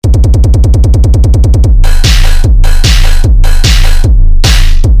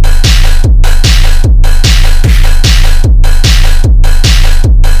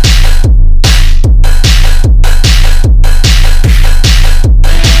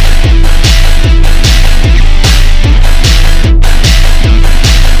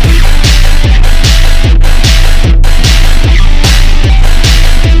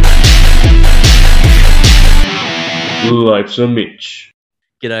Life's a Mitch.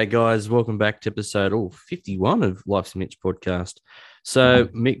 G'day, guys. Welcome back to episode 51 of Life's a Mitch podcast. So,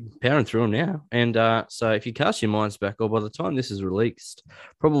 Mick, powering through them now. And so, if you cast your minds back, or by the time this is released,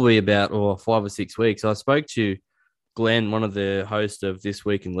 probably about 5 or 6 weeks, I spoke to Glenn, one of the hosts of This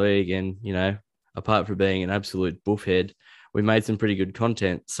Week in League. And, you know, apart from being an absolute buffhead, we made some pretty good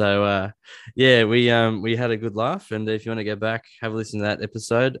content. So, we had a good laugh. And if you want to go back, have a listen to that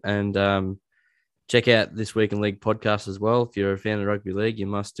episode. And, check out This Week in League podcast as well. If you're a fan of rugby league, you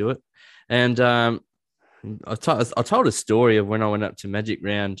must do it. And I told a story of when I went up to Magic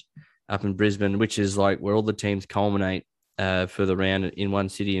Round up in Brisbane, which is like where all the teams culminate for the round in one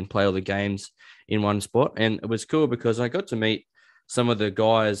city and play all the games in one spot. And it was cool because I got to meet some of the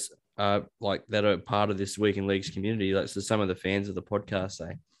guys like that are part of This Week in League's community. Like, so some of the fans of the podcast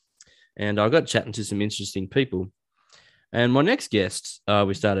say. And I got chatting to some interesting people. And my next guest,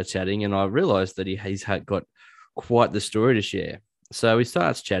 we started chatting, and I realized that he's got quite the story to share. So he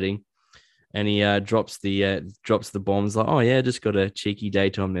starts chatting, and he drops the bombs like, "Oh yeah, just got a cheeky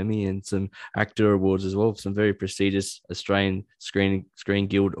daytime Emmy and some actor awards as well, some very prestigious Australian Screen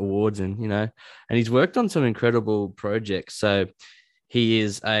Guild awards, and and he's worked on some incredible projects. So he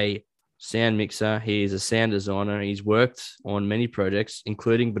is a sound mixer, he is a sound designer. He's worked on many projects,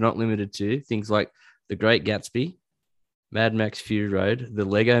 including but not limited to things like The Great Gatsby, Mad Max Fury Road, the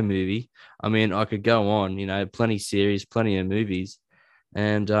Lego Movie. I mean, I could go on, plenty series, plenty of movies.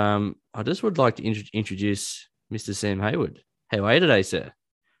 And I just would like to introduce Mr. Sam Hayward. How are you today, sir?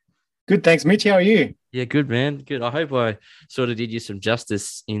 Good, thanks, Mitch. How are you? Yeah, good, man. Good. I hope I sort of did you some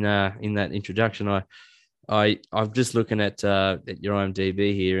justice in that introduction. I'm just looking at your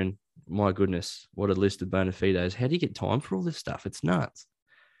IMDb here, and my goodness, what a list of bona fides. How do you get time for all this stuff? It's nuts.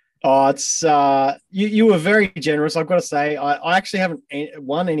 Oh, it's you were very generous. I've got to say, I actually haven't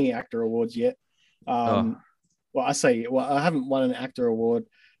won any actor awards yet. Well, I haven't won an actor award.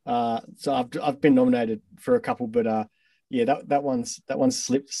 So I've been nominated for a couple, but that one's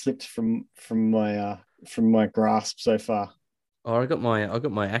slipped from my grasp so far. Oh, I got my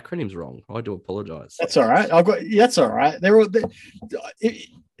acronyms wrong. I do apologize. That's all right. That's all right.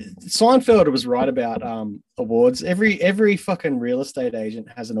 Seinfeld was right about awards. Every fucking real estate agent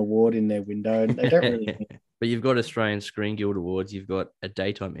has an award in their window, and they don't really. But you've got Australian Screen Guild awards. You've got a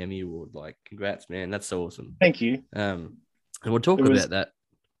Daytime Emmy award. Like, congrats, man. That's so awesome. Thank you. And we'll talk about that.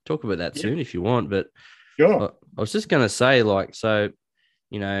 Talk about that soon if you want. But sure. I was just gonna say, like, so,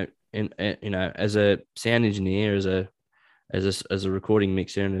 as a sound engineer, as a recording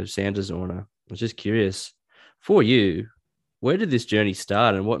mixer and a sound designer, I was just curious for you, where did this journey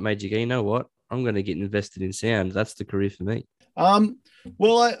start and what made you go, you know what, I'm going to get invested in sound? That's the career for me.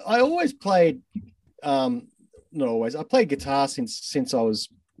 Well, I always played, not always, I played guitar since I was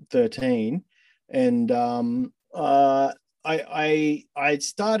 13. And I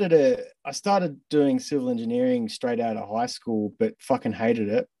started doing civil engineering straight out of high school, but fucking hated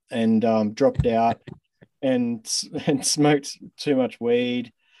it and dropped out. And smoked too much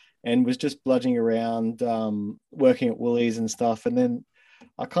weed and was just bludging around, working at Woolies and stuff. And then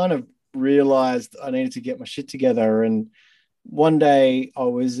I kind of realized I needed to get my shit together. And one day I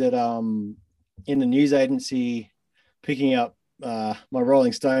was at in the news agency picking up my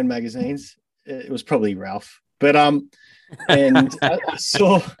Rolling Stone magazines. It was probably Ralph, but and I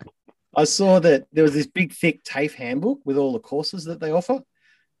saw that there was this big thick TAFE handbook with all the courses that they offer.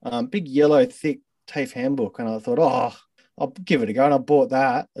 Big yellow thick TAFE handbook, and I thought, I'll give it a go, and I bought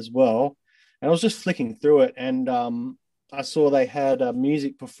that as well. And I was just flicking through it, and I saw they had a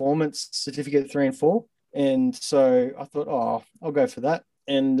music performance certificate 3 and 4, and so I thought, I'll go for that.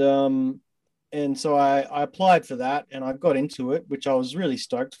 And so I applied for that, and I got into it, which I was really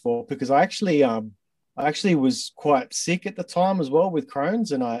stoked for because I actually was quite sick at the time as well with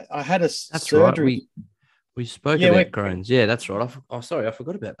Crohn's, and I had a surgery. Right. We spoke about Crohn's. Yeah, that's right. Sorry, I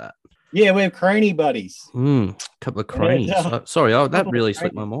forgot about that. Yeah, we're crony buddies. Couple of cronies. Sorry, that really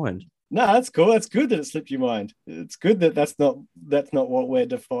slipped my mind. No, that's cool. That's good that it slipped your mind. It's good that that's not what we're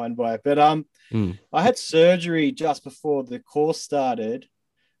defined by. But I had surgery just before the course started.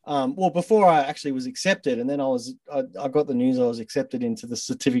 Before I actually was accepted, and then I got the news I was accepted into the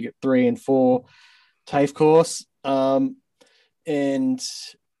certificate 3 and 4 TAFE course. And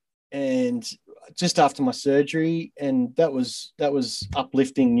just after my surgery, and that was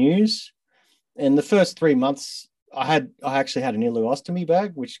uplifting news. And the first 3 months I actually had an ileostomy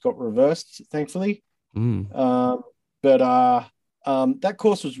bag, which got reversed, thankfully. But that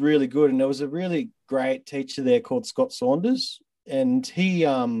course was really good, and there was a really great teacher there called Scott Saunders, and he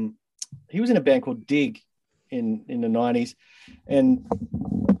was in a band called Dig in the 90s, and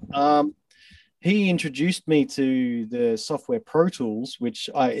he introduced me to the software Pro Tools, which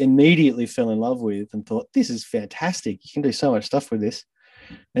I immediately fell in love with and thought, this is fantastic. You can do so much stuff with this.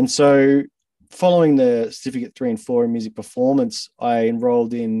 And so following the Certificate 3 and 4 in music performance, I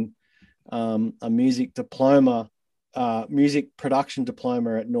enrolled in a music diploma, music production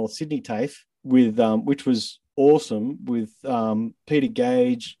diploma at North Sydney TAFE, with which was awesome, with Peter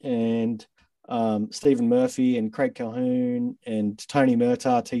Gage and Stephen Murphy and Craig Calhoun and Tony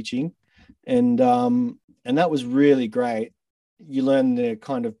Murtagh teaching. And that was really great. You learn the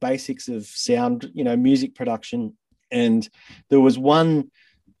kind of basics of sound, music production. And there was one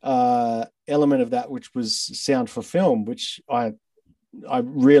element of that which was sound for film, which I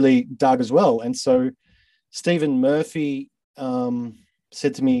really dug as well. And so Stephen Murphy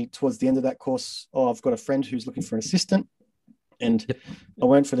said to me towards the end of that course, I've got a friend who's looking for an assistant. And I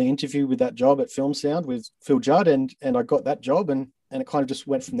went for the interview with that job at Film Sound with Phil Judd, and I got that job, and it kind of just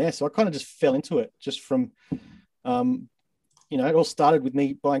went from there. So I kind of just fell into it just from, it all started with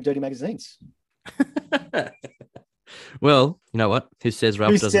me buying dirty magazines. Well, you know what? Who says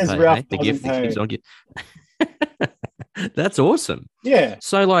Ralph doesn't pay? Ralph the doesn't gift pay. that keeps on giving. That's awesome. Yeah.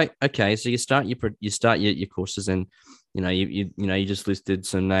 So, like, okay, so you start your courses, and you just listed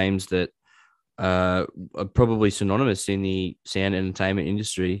some names that are probably synonymous in the sound entertainment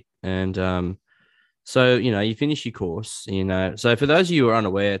industry, and so you finish your course. So for those of you who are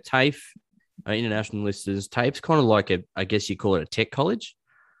unaware, TAFE, international listeners, TAFE's kind of like I guess you call it a tech college.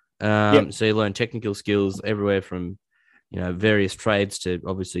 So you learn technical skills everywhere from various trades to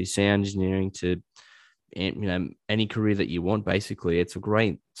obviously sound engineering to any career that you want. Basically, it's a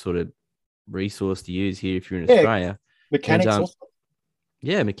great sort of resource to use here if you're in Australia. Mechanics also.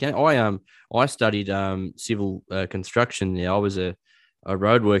 Yeah, I studied civil construction. Yeah, I was a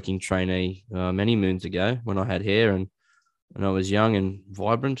road working trainee many moons ago when I had hair and I was young and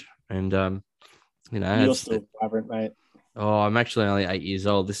vibrant. And you're still vibrant, mate. Oh, I'm actually only 8 years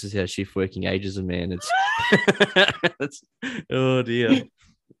old. This is how shift working ages a man. It's oh dear.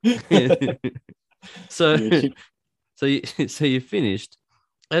 So you finished,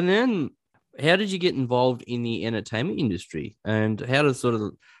 and then how did you get involved in the entertainment industry, and what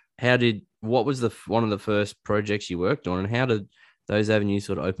was one of the first projects you worked on, and how did those avenues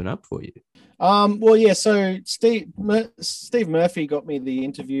sort of open up for you? Well, yeah. So Steve Murphy got me the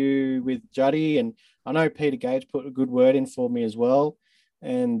interview with Juddy, and I know Peter Gage put a good word in for me as well,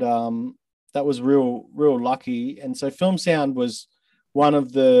 and that was real lucky. And so Film Sound was one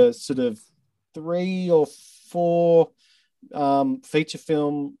of the sort of 3 or 4 feature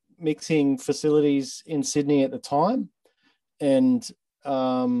film mixing facilities in Sydney at the time, and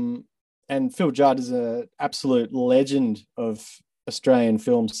Phil Judd is an absolute legend of Australian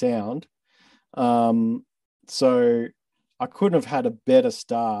film sound. So I couldn't have had a better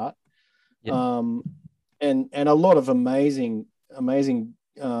start. Yep. And a lot of amazing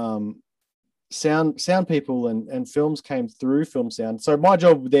sound people and films came through Film Sound. So my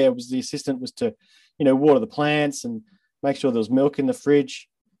job there was the assistant was to, water the plants and make sure there was milk in the fridge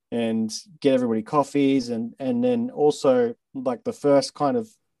and get everybody coffees. And then also like the first kind of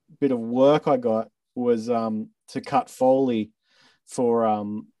bit of work I got was to cut Foley for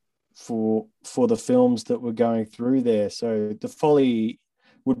the films that were going through there. So the Foley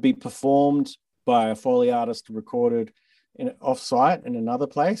would be performed by a Foley artist recorded off-site in another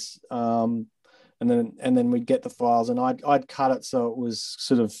place. And then we'd get the files, and I'd cut it so it was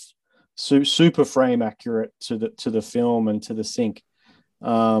sort of super frame accurate to the film and to the sync,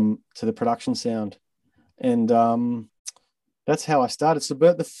 to the production sound, and that's how I started. So,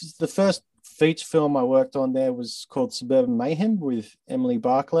 but the first feature film I worked on there was called Suburban Mayhem with Emily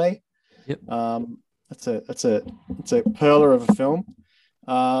Barclay. Yep. It's a perler of a film,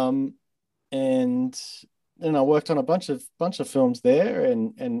 and then I worked on a bunch of films there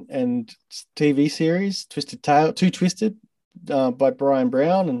and TV series, Twisted Tale, Too Twisted, by Brian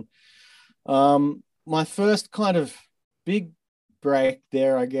Brown, and my first kind of big break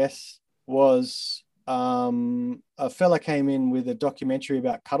there, I guess, was a fella came in with a documentary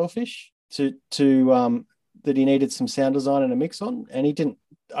about cuttlefish to that he needed some sound design and a mix on, and he didn't.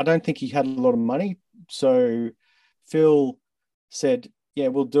 I don't think he had a lot of money, so Phil said, "Yeah,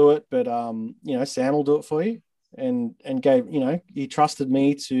 we'll do it, but Sam will do it for you," and gave he trusted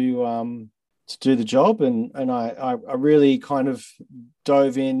me to do the job, and I really kind of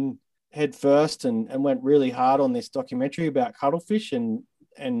dove in head first and went really hard on this documentary about cuttlefish, and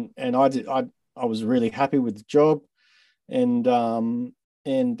I was really happy with the job, and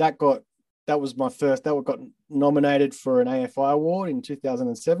that got nominated for an AFI award in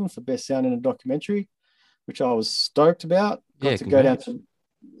 2007 for best sound in a documentary, which I was stoked about. Got to go down to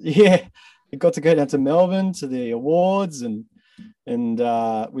got to go down to Melbourne to the awards and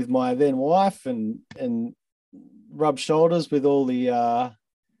with my then wife and rub shoulders with all the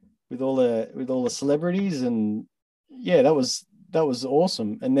celebrities, and yeah, that was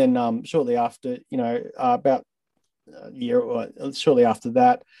awesome. And then shortly after, about a year shortly after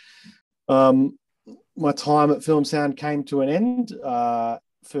that, my time at Film Sound came to an end. It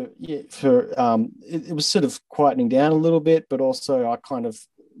was sort of quietening down a little bit, but also I kind of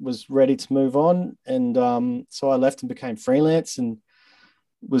was ready to move on, and so I left and became freelance and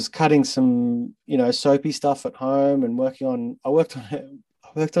was cutting some soapy stuff at home and I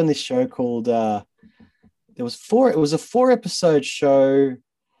worked on this show called it was a 4 episode show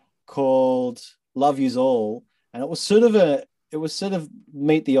called Love Yous All, and it was sort of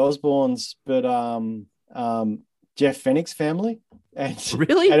Meet the Osbournes, but Jeff Fennick's family, and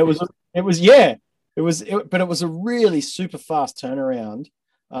Really? and but it was a really super fast turnaround.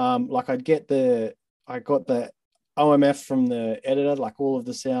 Like I got the OMF from the editor, like all of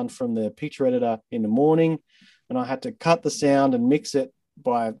the sound from the picture editor in the morning, and I had to cut the sound and mix it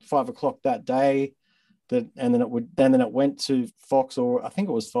by 5 o'clock that day. And then it went to Fox, or I think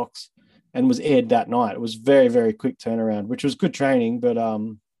it was Fox, and was aired that night. It was very, very quick turnaround, which was good training, but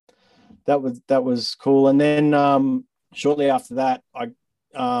that was cool. And then shortly after that, a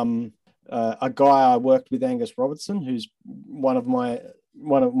guy I worked with, Angus Robertson, who's one of my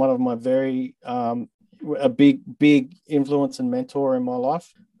very a big influence and mentor in my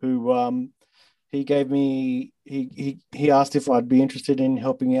life, who he asked if I'd be interested in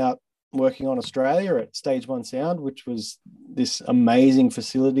helping out working on Australia at Stage One Sound, which was this amazing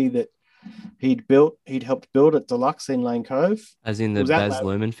facility that he'd helped build at Deluxe in Lane Cove. As in the Baz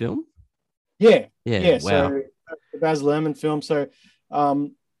Luhrmann film? Yeah. Yeah. Wow. So the Baz Luhrmann film. So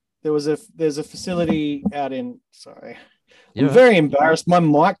there's a facility out in, sorry. I'm very embarrassed. My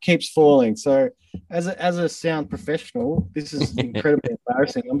mic keeps falling. So as a sound professional, this is incredibly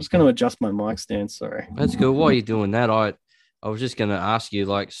embarrassing. I'm just going to adjust my mic stand. Sorry. That's good. While you're doing that, I was just going to ask you,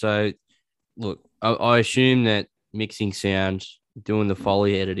 so look, I assume that mixing sound, doing the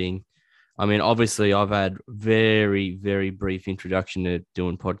Foley editing, I mean, obviously I've had very, very brief introduction to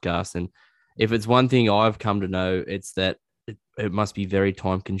doing podcasts. And if it's one thing I've come to know, it's that it must be very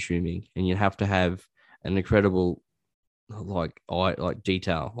time consuming, and you have to have an incredible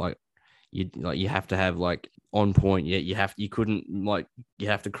detail. You have to have on point. Yeah, you have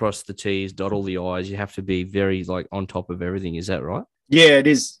to cross the T's, dot all the I's. You have to be very on top of everything. Is that right? Yeah, it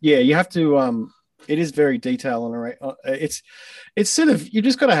is. Yeah, you have to. It is very detailed, and it's sort of, you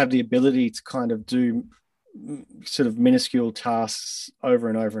just got to have the ability to kind of do sort of minuscule tasks over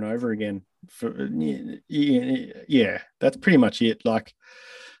and over and over again. Yeah, that's pretty much it.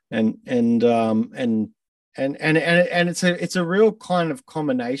 And it's a real kind of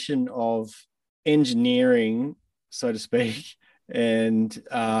combination of engineering, so to speak, and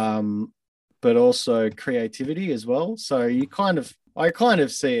but also creativity as well. So I kind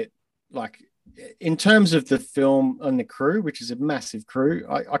of see it in terms of the film and the crew, which is a massive crew.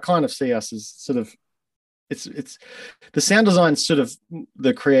 I kind of see us as sort of, it's the sound design, sort of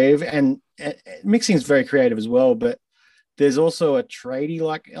the creative, and mixing is very creative as well, but there's also a tradie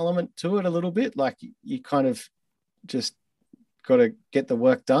element to it a little bit. You kind of just got to get the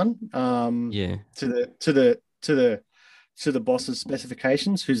work done. To the boss's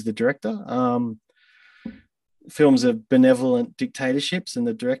specifications, who's the director. Films are benevolent dictatorships, and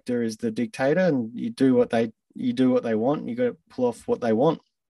the director is the dictator, and you do what they want. And you got to pull off what they want.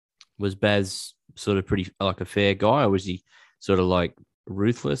 Was Baz sort of pretty a fair guy, or was he sort of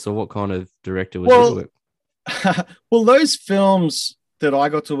ruthless, or what kind of director was he? Well, those films that I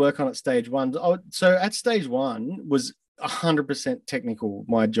got to work on at Stage One, so at Stage One was 100% technical,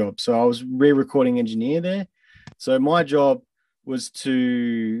 my job. So I was re-recording engineer there. So my job was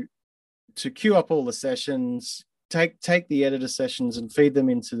to queue up all the sessions, take the editor sessions and feed them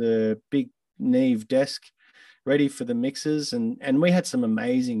into the big Neve desk ready for the mixers. And we had some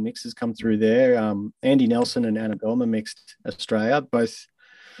amazing mixers come through there. Andy Nelson and Anna Belma mixed Australia, both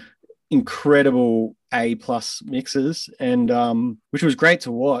incredible A+ mixers, and which was great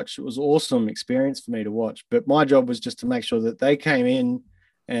to watch. It was an awesome experience for me to watch. But my job was just to make sure that they came in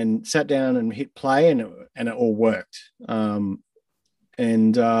and sat down and hit play, and it all worked.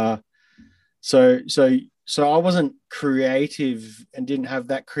 So I wasn't creative and didn't have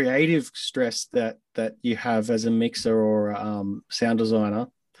that creative stress that you have as a mixer or sound designer.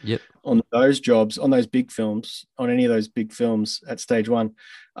 Yep. On those jobs, on those big films, on any of those big films at Stage One.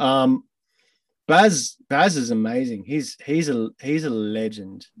 Baz is amazing. He's a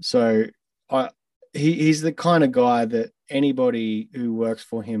legend. So he's the kind of guy that anybody who works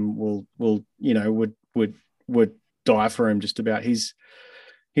for him will would die for him. Just about. He's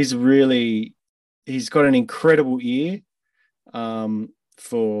got an incredible ear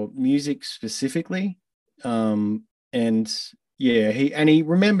for music specifically, and yeah, he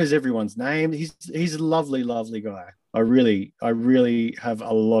remembers everyone's name. He's a lovely guy. I really have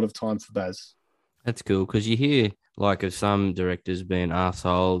a lot of time for Baz. That's cool because you hear like of some directors being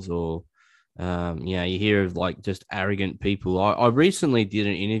assholes or, you hear of like just arrogant people. I recently did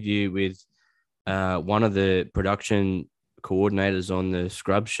an interview with one of the production coordinators on the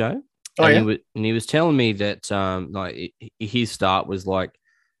Scrubs show. Oh, and yeah? he was telling me that his start was like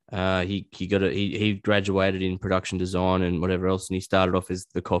he graduated in production design and whatever else, and he started off as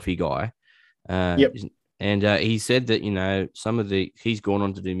the coffee guy. Yep. And he said that he's gone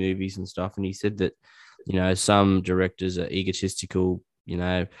on to do movies and stuff, and he said that some directors are egotistical,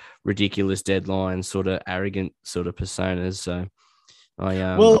 ridiculous deadlines, sort of arrogant sort of personas. So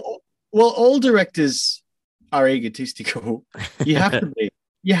well, all directors are egotistical. You have to be.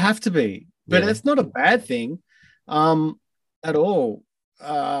 You have to be, but it's not a bad thing, at all.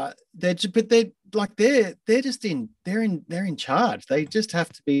 They're in charge. They just have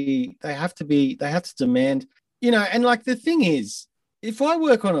to be. They have to demand. And like the thing is, if I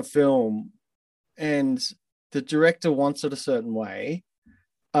work on a film and the director wants it a certain way,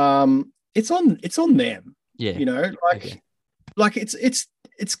 it's on them. Yeah. Like it's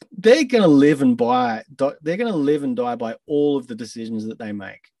they're going to live and die by all of the decisions that they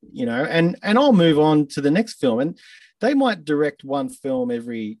make, and I'll move on to the next film, and they might direct one film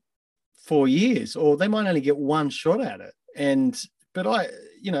every 4 years, or they might only get one shot at it. But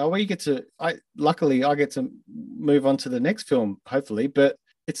luckily I get to move on to the next film, hopefully, but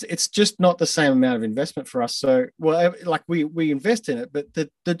it's just not the same amount of investment for us. So, well, like we invest in it, but the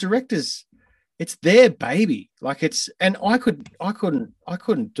directors, it's their baby. Like and I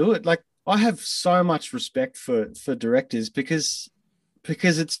couldn't do it. Like I have so much respect for directors because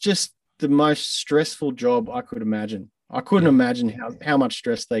it's just the most stressful job I could imagine. I couldn't imagine how much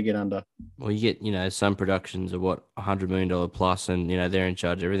stress they get under. Well, you get, some productions are $100 million plus, and they're in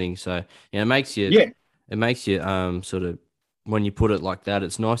charge of everything. So it makes you sort of, when you put it like that,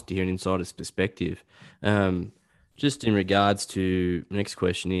 it's nice to hear an insider's perspective. Just in regards to the next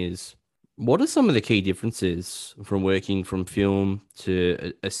question is, what are some of the key differences from working from film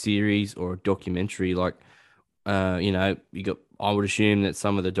to a series or a documentary? Like, I would assume that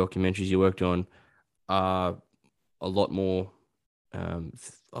some of the documentaries you worked on are a lot more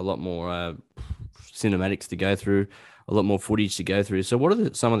cinematics to go through, a lot more footage to go through. So what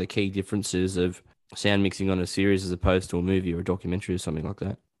are some of the key differences of sound mixing on a series as opposed to a movie or a documentary or something like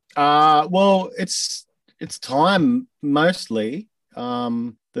that? Well, it's time mostly.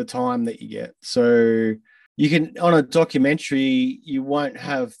 The time that you get. So you can, on a documentary, you won't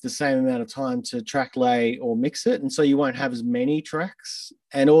have the same amount of time to track lay or mix it. And so you won't have as many tracks.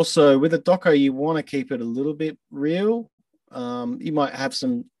 And also with a doco, you want to keep it a little bit real. You might have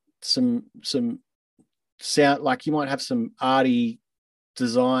some sound, like you might have some arty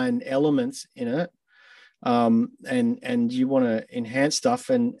design elements in it. And you want to enhance stuff,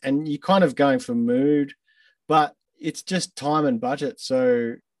 and you're kind of going for mood, but it's just time and budget.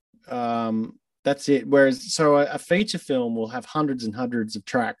 So that's it. Whereas, so a feature film will have hundreds and hundreds of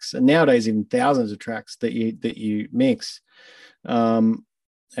tracks, and nowadays even thousands of tracks that you mix. And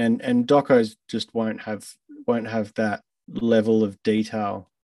docos just won't have that level of detail.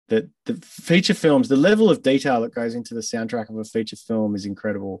 That the feature films, the level of detail that goes into the soundtrack of a feature film is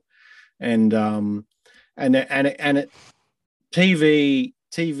incredible. And TV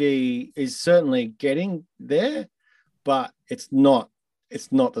is certainly getting there, but it's not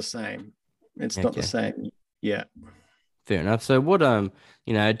the same. It's not the same. Yeah. Fair enough. So what,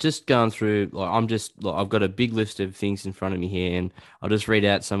 just going through, I've got a big list of things in front of me here, and I'll just read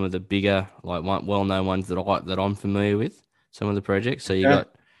out some of the bigger, well-known ones that I'm familiar with, some of the projects. So you got,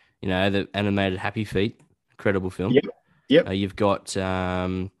 the animated Happy Feet, incredible film. Yep. You've got,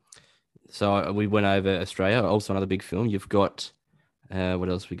 so we went over Australia, also another big film. You've got, what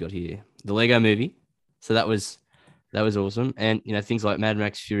else we got here? The Lego Movie. So that was awesome. And, things like Mad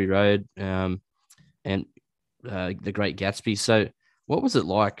Max Fury Road, and The Great Gatsby. So what was it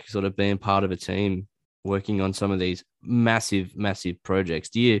like sort of being part of a team working on some of these massive, massive projects?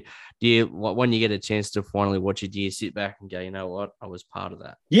 Do you when you get a chance to finally watch it, do you sit back and go, you know what, I was part of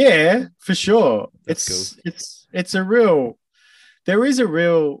that? Yeah, for sure. That's cool. There is a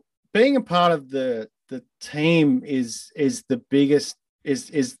real, being a part of the team is the biggest,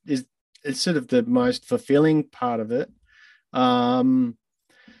 is sort of the most fulfilling part of it.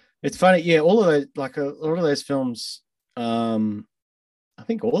 It's funny, yeah. All of those, like a lot of those films, I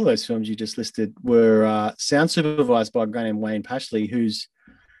think all of those films you just listed were sound supervised by a guy named Wayne Pashley,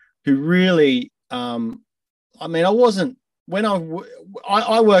 who really, I mean, I wasn't when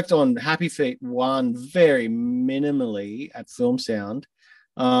I worked on Happy Feet 1 very minimally at Film Sound,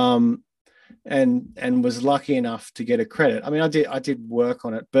 um, and was lucky enough to get a credit. I mean, I did work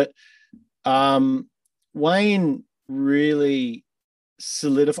on it, but Wayne really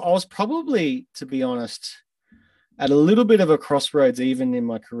solidified. I was probably, to be honest, at a little bit of a crossroads, even in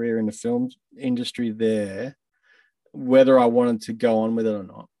my career in the film industry there, whether I wanted to go on with it or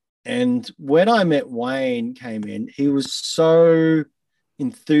not. And when I met Wayne came in, he was so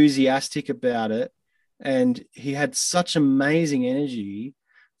enthusiastic about it. And he had such amazing energy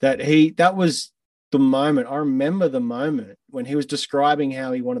that was the moment. I remember the moment when he was describing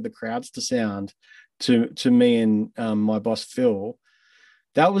how he wanted the crowds to sound to me and my boss, Phil.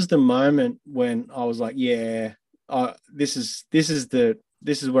 That was the moment when I was like, yeah, this is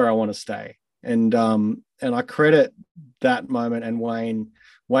where I want to stay. And I credit that moment and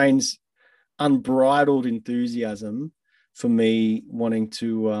Wayne's unbridled enthusiasm for me wanting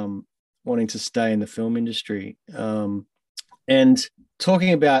to stay in the film industry. And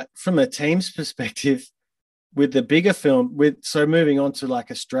talking about from a team's perspective with the bigger film, so moving on to like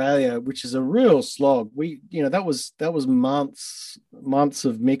Australia, which is a real slog. That was months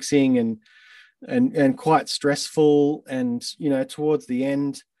of mixing and quite stressful. And towards the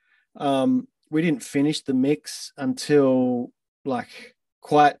end, we didn't finish the mix until like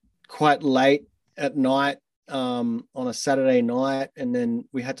quite late at night, on a Saturday night, and then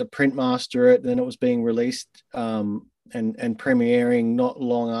we had to print master it. Then it was being released and premiering not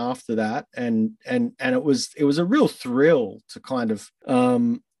long after that, and it was a real thrill to kind of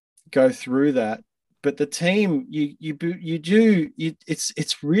go through that. But the team,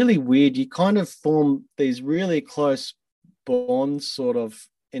 it's really weird. You kind of form these really close bonds, sort of,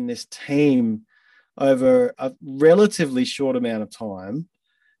 in this team over a relatively short amount of time,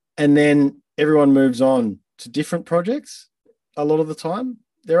 and then everyone moves on to different projects. A lot of the time,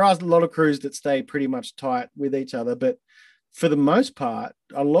 there are a lot of crews that stay pretty much tight with each other, but for the most part,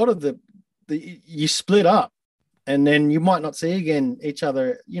 a lot of the you split up, and then you might not see again each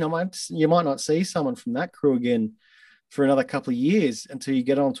other. You might not see someone from that crew again for another couple of years until you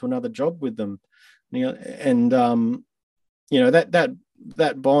get onto another job with them. And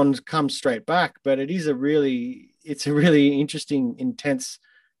that bond comes straight back, but it's a really interesting, intense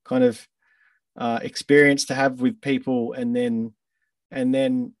kind of experience to have with people, and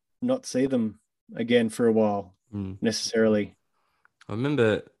then not see them again for a while necessarily. I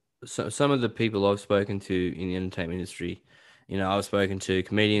remember some of the people I've spoken to in the entertainment industry. I've spoken to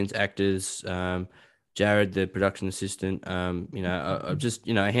comedians, actors, Jared, the production assistant, just,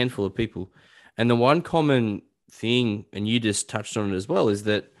 a handful of people. And the one common thing, and you just touched on it as well, is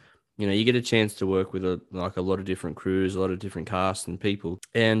that, you get a chance to work with a lot of different crews, a lot of different casts and people.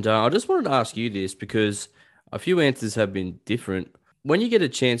 And I just wanted to ask you this, because a few answers have been different. When you get a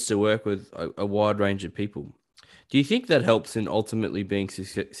chance to work with a wide range of people, do you think that helps in ultimately being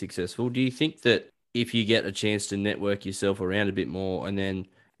successful? Do you think that if you get a chance to network yourself around a bit more, and then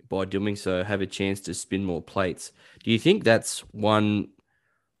by doing so have a chance to spin more plates, do you think that's one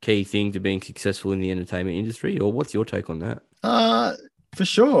key thing to being successful in the entertainment industry? Or what's your take on that? For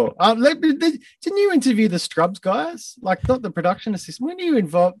sure. Didn't you interview the Scrubs guys? Like, not the production assistant. When you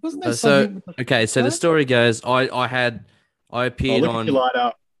involved, wasn't there something? So the story goes, I appeared on. Light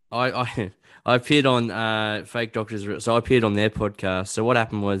up. I appeared on Fake Doctors. So I appeared on their podcast. So what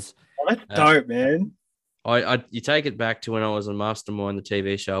happened was, that's dope, man. You take it back to when I was on Mastermind, the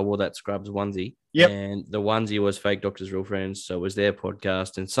TV show. I wore that Scrubs onesie. Yep. And the onesie was Fake Doctors Real Friends. So it was their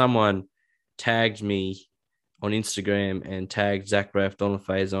podcast. And someone tagged me on Instagram and tagged Zach Braff, Donald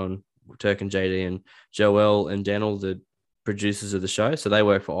Faison, Turk and JD, and Joel and Daniel, the producers of the show. So they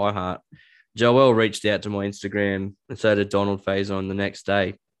work for iHeart. Joel reached out to my Instagram, and so did Donald Faison the next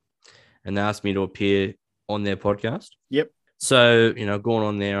day, and they asked me to appear on their podcast. Yep. So, going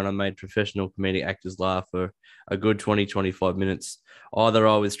on there, and I made professional comedic actors laugh for a good 20, 25 minutes. Either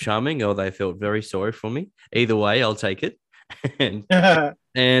I was charming or they felt very sorry for me. Either way, I'll take it.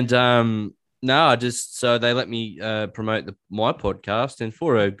 So they let me promote my podcast, and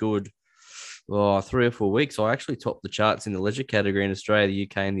for a good 3 or 4 weeks, I actually topped the charts in the leisure category in Australia, the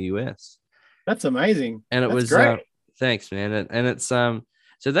UK, and the US. That's amazing. And That's great. Thanks, man. And it's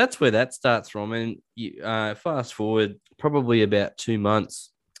so that's where that starts from. And you, fast forward probably about 2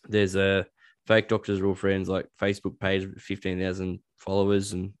 months, there's a Fake Doctors Real Friends like Facebook page with 15,000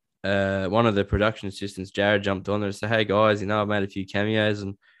 followers, and one of the production assistants, Jared, jumped on there and said, "Hey guys, I've made a few cameos,"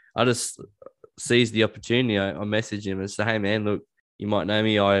 and I just seized the opportunity. I messaged him and said, "Hey man, look, you might know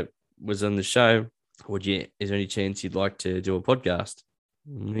me. I was on the show. Is there any chance you'd like to do a podcast?"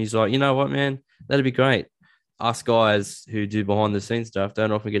 And he's like, "You know what, man? That'd be great. Us guys who do behind the scenes stuff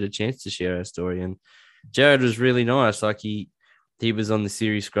don't often get a chance to share our story." And Jared was really nice. Like he was on the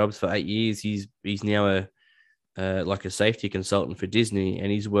series Scrubs for 8 years. He's now like a safety consultant for Disney,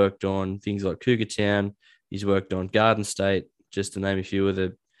 and he's worked on things like Cougar Town. He's worked on Garden State, just to name a few of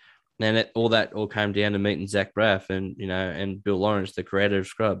the. And all that came down to meeting Zach Braff and Bill Lawrence, the creator of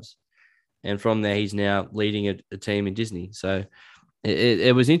Scrubs. And from there, he's now leading a team in Disney. So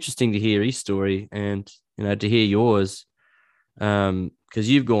it was interesting to hear his story and, to hear yours, because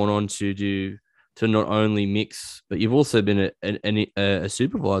you've gone on to not only mix, but you've also been a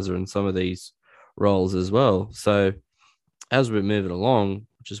supervisor in some of these roles as well. So as we're moving along,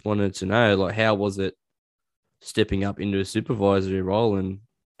 just wanted to know, like, how was it stepping up into a supervisory role, and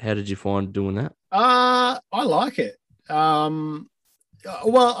how did you find doing that? I like it. Well,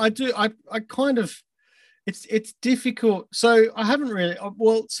 I do. I kind of. It's difficult. So I haven't really.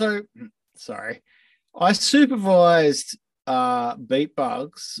 Well, so sorry. I supervised Beat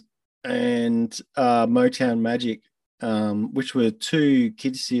Bugs and Motown Magic, which were two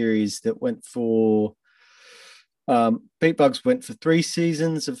kids series that went for. Beat Bugs went for 3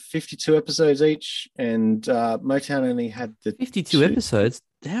 seasons of 52 episodes each, and Motown only had the 52 episodes.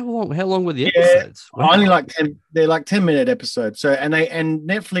 How long were the episodes? Wow. Only like 10. They're like 10-minute episodes. So and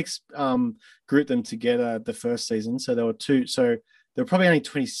Netflix grouped them together the first season. So there were 2. So there were probably only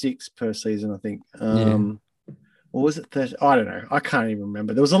 26 per season, I think. Or was it 30? I don't know. I can't even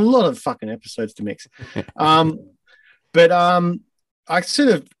remember. There was a lot of fucking episodes to mix. But I sort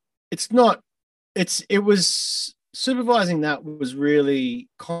of. It was supervising. That was really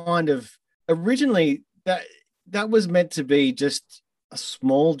kind of originally that was meant to be just a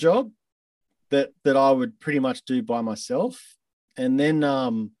small job that I would pretty much do by myself, and then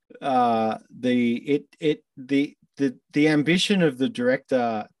the ambition of the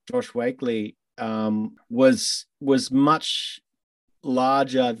director Josh Wakely was much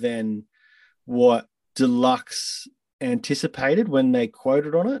larger than what Deluxe anticipated when they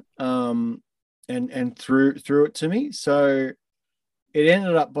quoted on it, and threw it to me. So it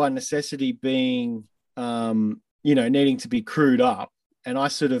ended up by necessity being needing to be crewed up. And I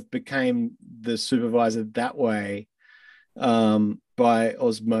sort of became the supervisor that way, by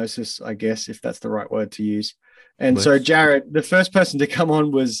osmosis, I guess, if that's the right word to use. And so Jared, the first person to come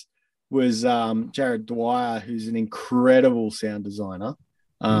on was Jared Dwyer, who's an incredible sound designer,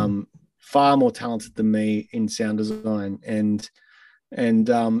 far more talented than me in sound design. And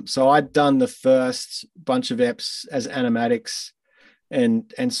so I'd done the first bunch of eps as animatics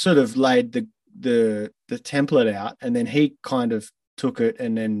and sort of laid the template out, and then he kind of took it,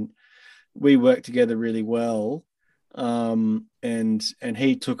 and then we worked together really well, and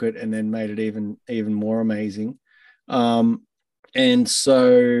he took it and then made it even more amazing, and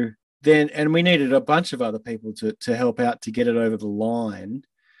so then, and we needed a bunch of other people to help out to get it over the line,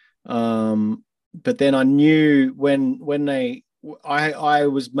 but then I knew when I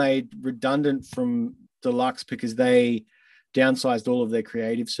was made redundant from Deluxe because they downsized all of their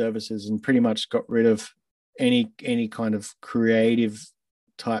creative services and pretty much got rid of any kind of creative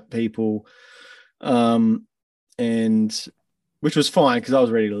type people, and which was fine because I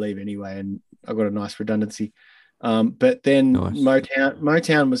was ready to leave anyway, and I got a nice redundancy. But then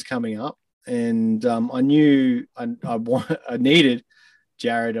Motown was coming up, and I knew I needed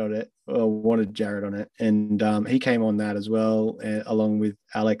Jared on it, or wanted Jared on it, and he came on that as well, along with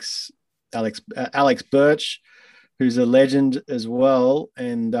Alex Birch, who's a legend as well,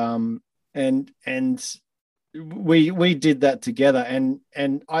 and we did that together, and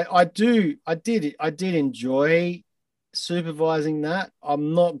I did enjoy supervising that.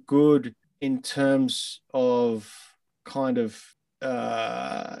 I'm not good in terms of kind of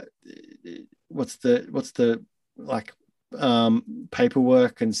what's the like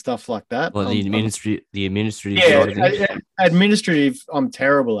paperwork and stuff like that. Well, the administrative side of things. Administrative, I'm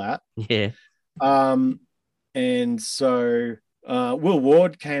terrible at. Yeah. And so Will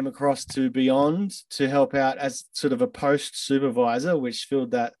Ward came across to Beyond to help out as sort of a post supervisor, which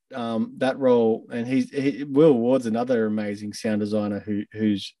filled that role. And Will Ward's another amazing sound designer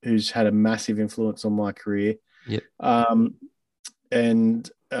who's had a massive influence on my career. Yep.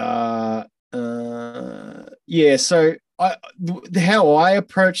 So how I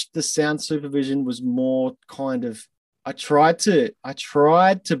approached the sound supervision was more kind of I tried to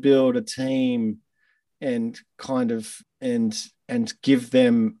build a team and kind of and give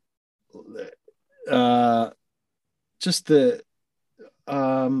them just the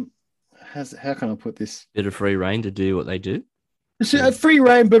how can I put this? Bit of free reign to do what they do. So free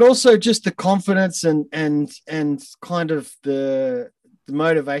reign, but also just the confidence and kind of the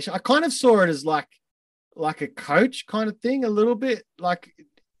motivation. I kind of saw it as like a coach kind of thing, a little bit like,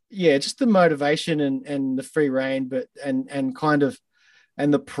 yeah, just the motivation and the free reign, but and kind of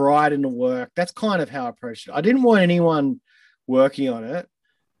and the pride in the work. That's kind of how I approached it. I didn't want anyone working on it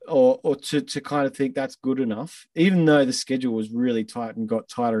or to kind of think that's good enough, even though the schedule was really tight and got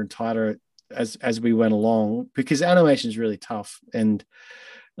tighter and tighter as we went along, because animation is really tough. And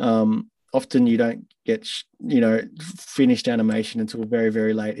often you don't get, finished animation until very,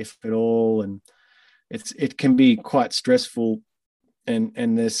 very late, if at all. And it can be quite stressful,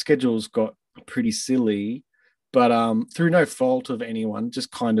 and the schedules got pretty silly, but through no fault of anyone,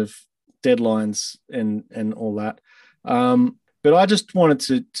 just kind of deadlines and all that. But I just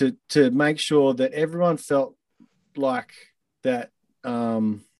wanted to make sure that everyone felt like that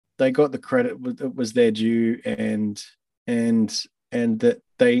they got the credit that was their due, and that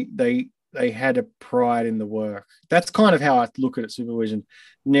they had a pride in the work. That's kind of how I look at it, supervision.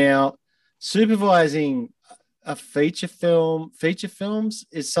 Now, supervising a feature films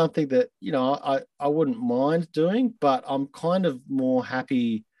is something that, I wouldn't mind doing, but I'm kind of more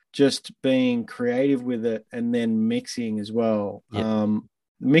happy just being creative with it and then mixing as well. Yeah.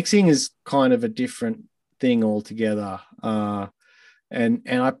 Mixing is kind of a different thing altogether. And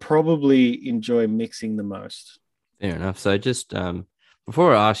I probably enjoy mixing the most. Fair enough. So just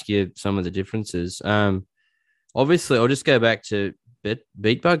before I ask you some of the differences, obviously I'll just go back to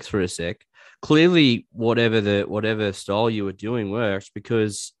beat bugs for a sec. Clearly, whatever style you were doing works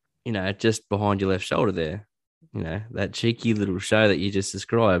because, just behind your left shoulder there, that cheeky little show that you just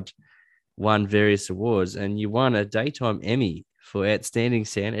described won various awards, and you won a daytime Emmy for outstanding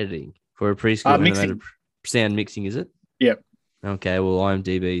sound editing for a preschool animated sound mixing. Is it? Yep. Okay. Well,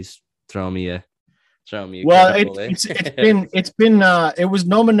 IMDb's throwing me a. Well, it was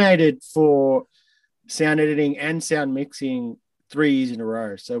nominated for sound editing and sound mixing 3 years in a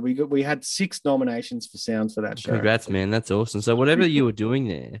row. So we had 6 nominations for sounds for that show. Congrats, man. That's awesome. So whatever you were doing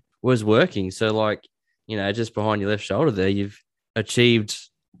there was working. So just behind your left shoulder there, you've achieved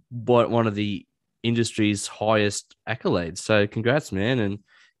one of the industry's highest accolades. So congrats, man. And,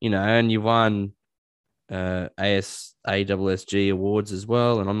 and you won ASAWSG awards as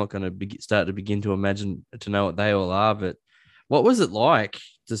well. And I'm not going to start to begin to imagine to know what they all are, but what was it like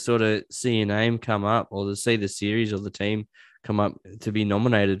to sort of see your name come up, or to see the series or the team come up to be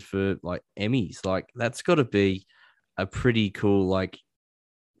nominated for like Emmys? Like, that's got to be a pretty cool, like,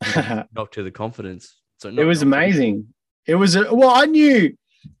 knock to the confidence. So it was amazing. It was I knew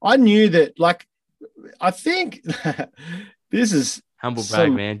that, like, I think this is humble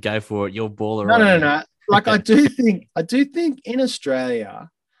brag, man. Go for it. You're baller. No. Like, I do think in Australia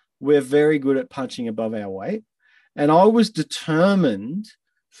we're very good at punching above our weight, and I was determined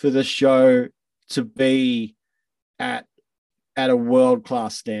for the show to be at a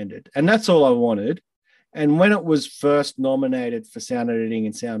world-class standard, and that's all I wanted. And when it was first nominated for sound editing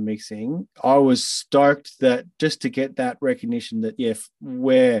and sound mixing, I was stoked that just to get that recognition that, yeah,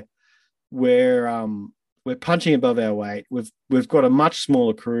 we're punching above our weight. We've got a much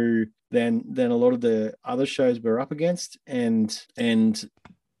smaller crew than a lot of the other shows we're up against, and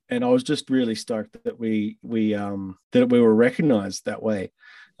I was just really stoked that we were recognized that way.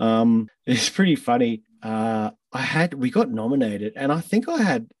 It's pretty funny. We got nominated, and I think I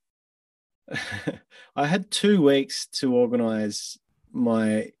had 2 weeks to organize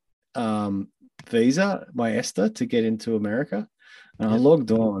my visa, my ESTA, to get into America. And I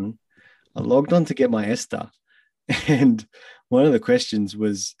logged on to get my ESTA, and one of the questions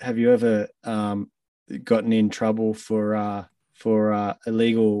was, have you ever gotten in trouble for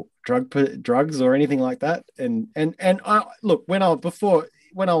illegal drugs or anything like that? And I look, when I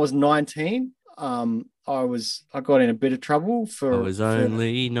was 19, I got in a bit of trouble for. I was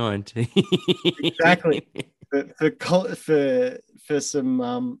only 19. Exactly. For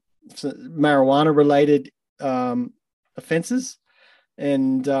some marijuana related offenses,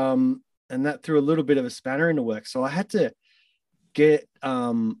 and that threw a little bit of a spanner in the works. So I had to get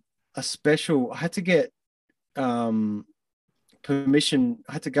permission.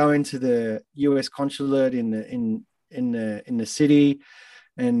 I had to go into the US consulate in the city,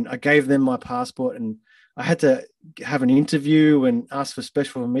 and I gave them my passport, and I had to have an interview and ask for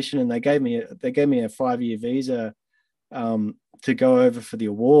special permission, and they gave me a 5-year visa to go over for the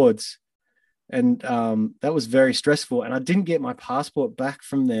awards, and that was very stressful. And I didn't get my passport back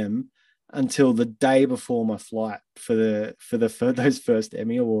from them until the day before my flight for those first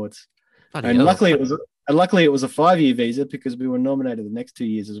Emmy Awards. And luckily it was a 5-year visa, because we were nominated the next 2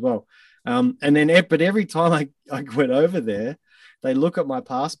 years as well. And then, but every time I went over there, they look at my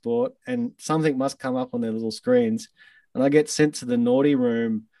passport and something must come up on their little screens, and I get sent to the naughty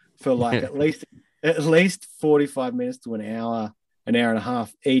room for like at least 45 minutes to an hour and a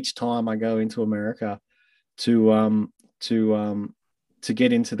half each time I go into America to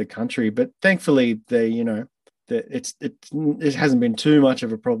get into the country. But thankfully, it hasn't been too much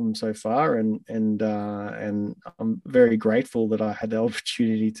of a problem so far, and I'm very grateful that I had the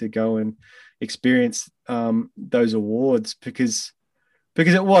opportunity to go and experience those awards because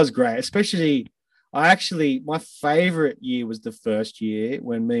it was great. Especially, my favorite year was the first year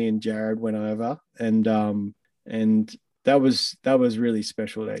when me and Jared went over, and that was really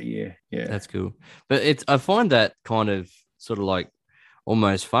special that year. Yeah, That's cool. But I find that kind of sort of like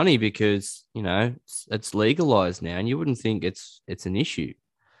almost funny because it's legalized now, and you wouldn't think it's an issue.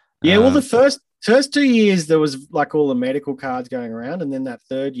 yeah. Well, the Um, first 2 years there was like all the medical cards going around, and then that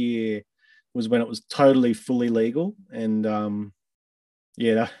third year was when it was totally fully legal, and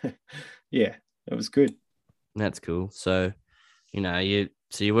yeah, yeah, it was good. that's cool. So,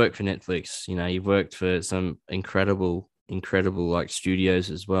 you work for Netflix. You've worked for some incredible like studios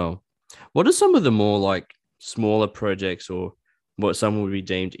as well. What are some of the more like smaller projects, or what some would be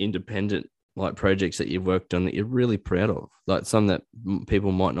deemed independent like projects that you've worked on that you're really proud of, like some that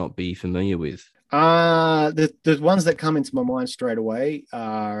people might not be familiar with? The ones that come into my mind straight away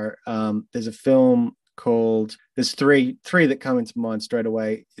are there's a film called there's three that come into mind straight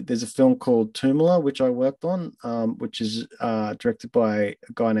away. There's a film called Tumala, which I worked on, which is directed by a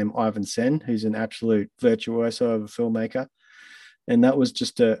guy named Ivan Sen, who's an absolute virtuoso of a filmmaker. And that was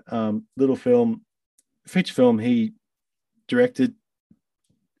just a little feature film he directed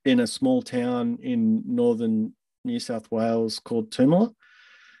in a small town in northern New South Wales called Tumala.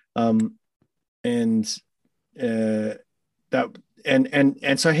 Um, and that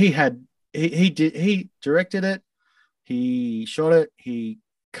and so he directed it, he shot it, he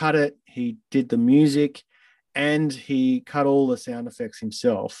cut it, he did the music, and he cut all the sound effects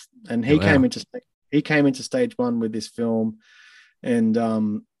himself. And Yeah, wow. he came into stage one with this film, and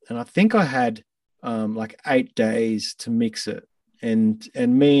I think I had like 8 days to mix it, and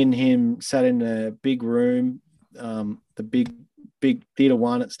me and him sat in a big room, the big theater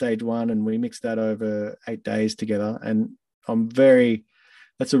one at stage one, and we mixed that over 8 days together. And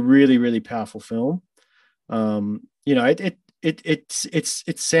that's a really, really powerful film.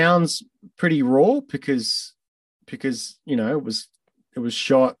 It sounds pretty raw because it was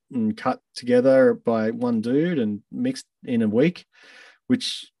shot and cut together by one dude and mixed in a week,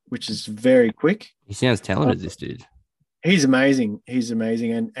 which is very quick. He sounds Um, talented, this dude. he's amazing. He's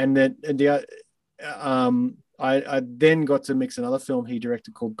amazing, I then got to mix another film he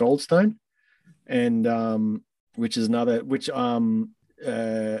directed called Goldstone, and which is another which Tom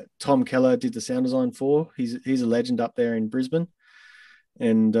Keller did the sound design for. He's a legend up there in Brisbane,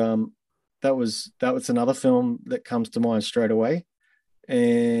 and that was another film that comes to mind straight away.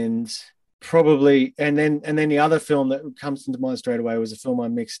 And probably and then the other film that comes into mind straight away was a film I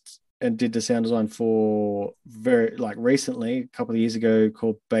mixed and did the sound design for very like recently, a couple of years ago,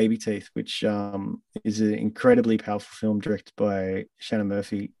 called Baby Teeth, which is an incredibly powerful film directed by Shannon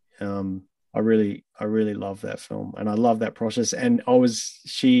Murphy. I really love that film, and I love that process. And I was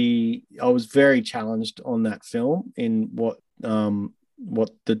very challenged on that film in what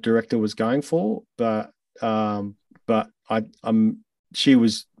the director was going for, but she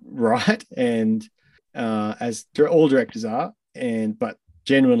was right, and as all directors are, but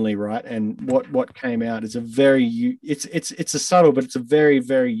genuinely right. And what came out is it's a subtle, but it's a very,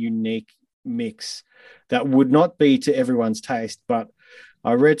 very unique mix that would not be to everyone's taste. But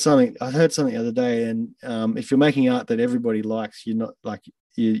I heard something the other day, and if you're making art that everybody likes, you're not like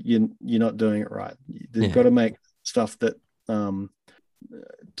you're not doing it right. You've got Yeah, to make stuff that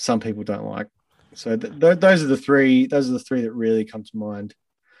some people don't like. So those are the three. Those are the three that really come to mind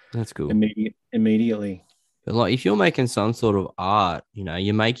that's cool. immediately. But like, if you're making some sort of art,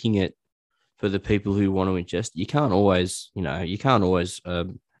 you're making it for the people who want to ingest. You can't always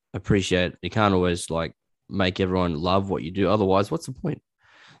appreciate. You can't always like make everyone love what you do. Otherwise, what's the point?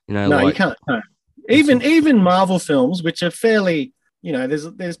 No, you Like can't. No. it's Even Marvel films, which are fairly,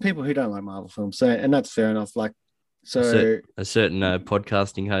 there's people who don't like Marvel films, so and that's fair enough. Like, so a certain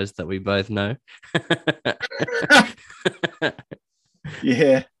podcasting host that we both know.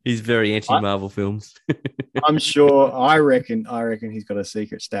 yeah, He's very anti I, Marvel films. I'm sure. I reckon he's got a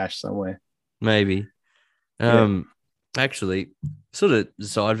secret stash somewhere. Maybe. Yeah. Actually, sort of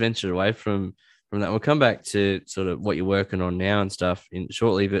side venture away from that. We'll come back to sort of what you're working on now and stuff in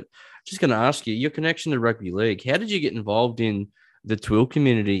shortly. But just going to ask you your connection to rugby league. How did you get involved in the Twill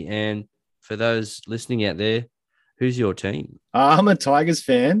community, and for those listening out there, who's your team? I'm a Tigers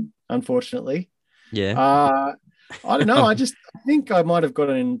fan, unfortunately. Yeah. I don't know. I think I might have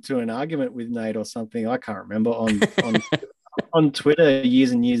gotten into an argument with Nate or something. I can't remember on Twitter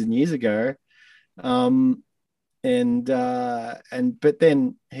years and years and years ago. But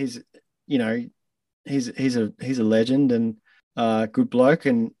then he's a legend and good bloke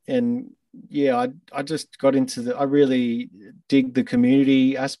and yeah, I just got into I really dig the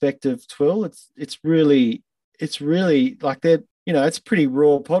community aspect of Twill. It's really like it's a pretty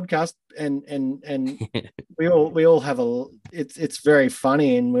raw podcast and we all have it's very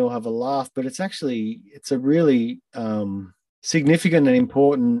funny and we all have a laugh, but it's a really significant and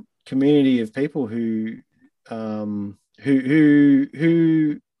important community of people who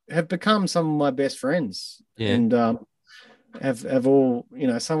have become some of my best friends. Yeah. And have all,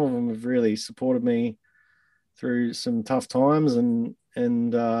 some of them have really supported me through some tough times and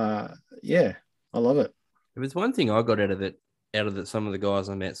yeah, I love it. It was one thing I got out of some of the guys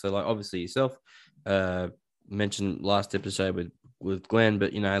I met. So like obviously yourself, mentioned last episode with Glenn,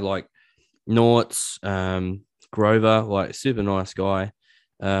 but like Norts, Grover, like super nice guy.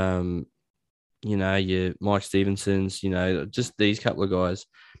 Your Mike Stevenson's, just these couple of guys,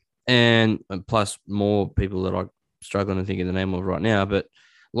 and plus more people that I'm struggling to think of the name of right now. But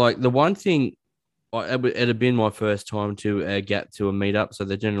like the one thing, it had been my first time to get to a meetup, so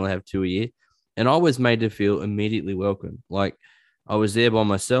they generally have 2 a year, and I was made to feel immediately welcome. Like I was there by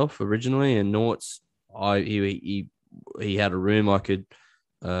myself originally, and Norts, he had a room I could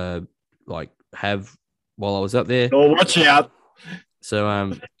have while I was up there. Oh, watch out!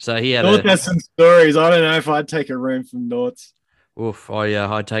 So he had North has some stories. I don't know if I'd take a room from Norts. Oof,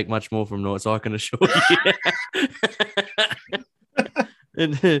 I'd take much more from Norts, I can assure you.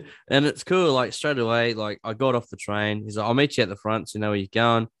 and it's cool. Like straight away, like I got off the train. He's like, "I'll meet you at the front, so you know where you're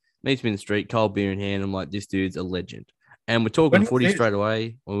going." Meets me in the street, cold beer in hand. I'm like, "This dude's a legend." And we're talking footy straight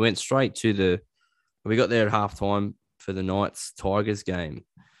away. We went straight to we got there at halftime for the Knights Tigers game.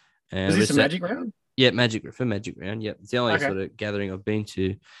 And was this a Magic Round? Yeah, Magic Round. Yep, it's the only sort of gathering I've been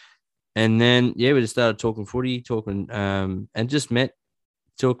to. And then we just started talking footy, and just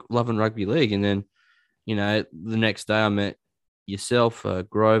talk loving rugby league. And then, the next day I met yourself,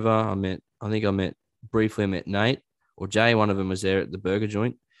 Grover. I met Nate or Jay. One of them was there at the burger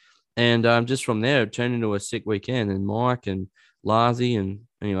joint. And just from there, it turned into a sick weekend. And Mike and Larzy, and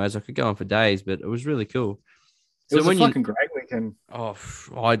anyways, I could go on for days, but it was really cool. It was a fucking great weekend. Oh,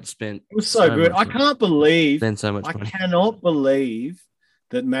 I'd spent. It was so good. I can't believe. Spent so much money. I cannot believe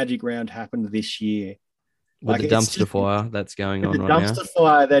that Magic Round happened this year. With the dumpster fire that's going on right now. The dumpster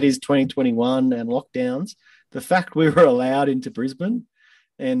fire that is 2021 and lockdowns. The fact we were allowed into Brisbane,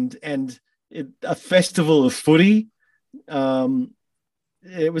 and a festival of footy.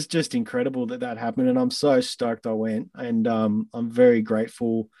 It was just incredible that happened, and I'm so stoked I went, and I'm very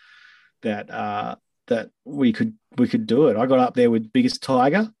grateful that we could do it. I got up there with Biggest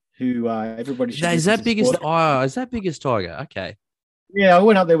Tiger, who everybody should. Is that Biggest Tiger? Okay. Yeah, I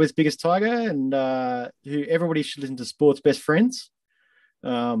went up there with Biggest Tiger, and who everybody should listen to Sports Best Friends,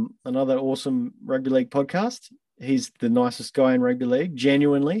 another awesome rugby league podcast. He's the nicest guy in rugby league,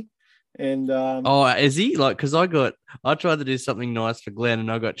 genuinely. And is he? Like, because I tried to do something nice for Glenn and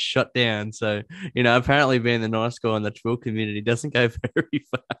I got shut down. So apparently being the nice guy in the Twill community doesn't go very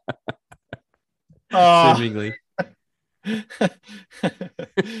far. Seemingly.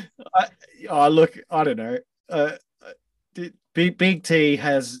 Look, I don't know. Big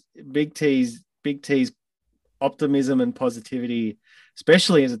T's optimism and positivity,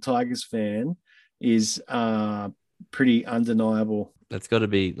 especially as a Tigers fan, is pretty undeniable. That's got to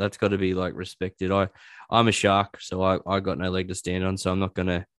be like respected. I'm a Shark, so I got no leg to stand on. So I'm not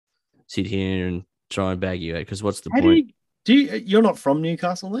gonna sit here and try and bag you out because what's the point? You're not from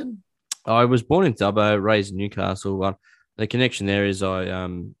Newcastle then? I was born in Dubbo, raised in Newcastle. The connection there is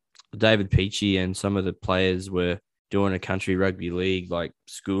David Peachy and some of the players were doing a country rugby league, like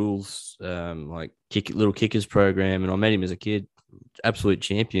schools, like little kickers program. And I met him as a kid, absolute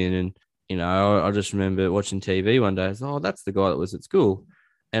champion. And, I just remember watching TV one day. I was, that's the guy that was at school.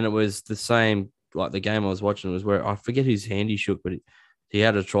 And it was the same, like the game I was watching was where I forget whose hand he shook, but he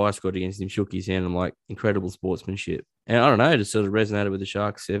had a try scored against him, shook his hand. I'm like, incredible sportsmanship. And I don't know, it just sort of resonated with the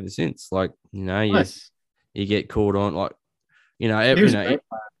Sharks ever since. Like, Nice. you get called on, like,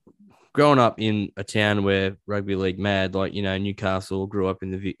 growing up in a town where rugby league mad, like, Newcastle grew up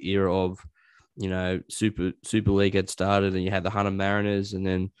in the era of, Super League had started and you had the Hunter Mariners and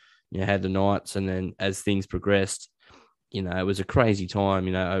then you had the Knights. And then as things progressed, it was a crazy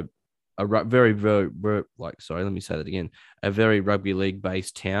time, a very, very, like, sorry, let me say that again, a very rugby league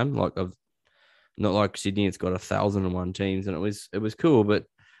based town, like of Not like Sydney, it's got 1,001 teams, and it was cool. But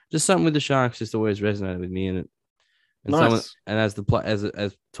just something with the Sharks just always resonated with me, and someone Nice. and as the play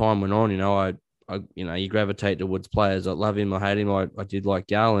as time went on, you gravitate towards players. I love him, I hate him. I did like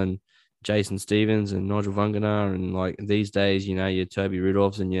Gal and Jason Stevens and Nigel Vunganar, and like these days, your Toby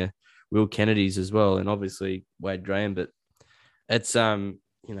Rudolphs and your Will Kennedys as well, and obviously Wade Graham. But it's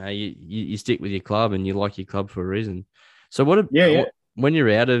you stick with your club and you like your club for a reason. So Yeah, yeah. when you're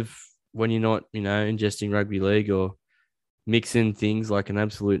when you're not ingesting rugby league or mixing things like an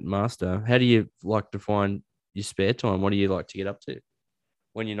absolute master, how do you like to find your spare time? What do you like to get up to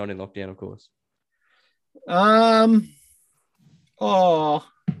when you're not in lockdown, of course? Um. Oh,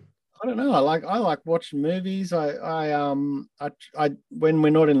 I don't know. I like watching movies. I when we're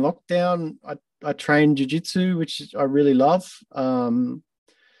not in lockdown, I train jujitsu, which I really love.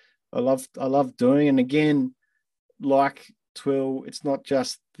 I love doing. And again, like Twill, it's not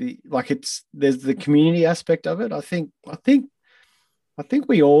just there's the community aspect of it. I think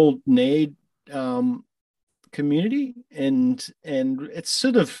we all need community, and it's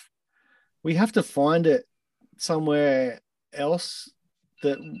sort of we have to find it somewhere else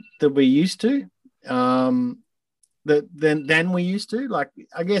that we used to that than we used to. Like,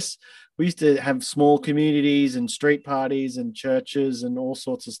 I guess we used to have small communities and street parties and churches and all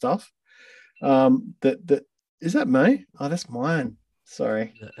sorts of stuff. That is that me? Oh, that's mine.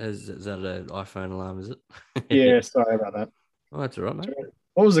 Sorry. Is that an iPhone alarm? Is it? Yeah, sorry about that. Oh, that's all right, mate.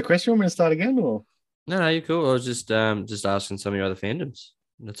 What was the question? Want me to start again, or? No, you're cool. I was just asking some of your other fandoms.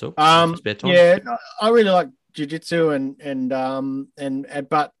 That's all. Spare time. Yeah, I really like jujitsu and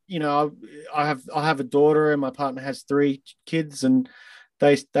but I have a daughter and my partner has 3 kids and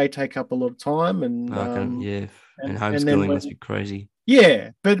they take up a lot of time Yeah, and and then homeschooling must be crazy. yeah,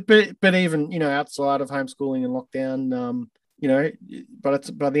 but even outside of homeschooling and lockdown, but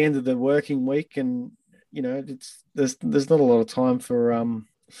it's by the end of the working week and it's there's not a lot of time for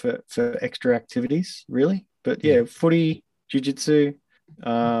extra activities really. But Yeah. yeah, footy, jiu-jitsu.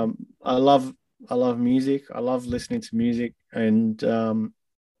 I love music. I love listening to music, and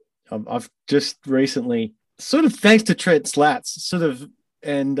I've just recently, sort of thanks to Trent Slats, sort of,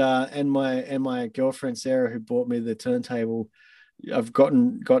 and my girlfriend Sarah, who bought me the turntable. I've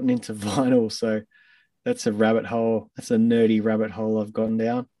gotten into vinyl, so that's a rabbit hole. That's a nerdy rabbit hole I've gone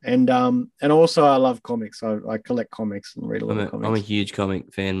down, and also I love comics. I collect comics and read a lot of I'm a comics. huge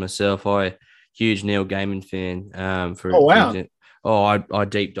comic fan myself. Huge Neil Gaiman fan. Oh wow, I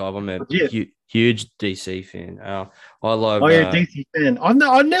deep dive. I'm a yeah. huge DC fan. I love Oh yeah, DC fan.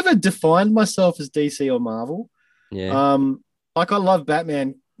 I've never defined myself as DC or Marvel. yeah. Like I love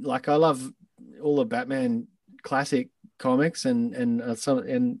Batman. Like I love all the Batman classic comics and some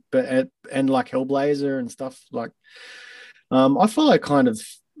and like Hellblazer and stuff. Like I follow kind of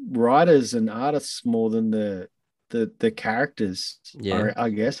writers and artists more than the characters. Yeah. I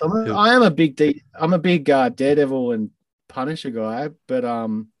guess Who I am a big Daredevil and Punisher guy, but I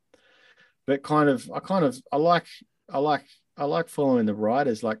like following the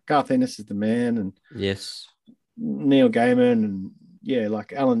writers. Like Garth Ennis is the man, and yes. Neil Gaiman, and yeah,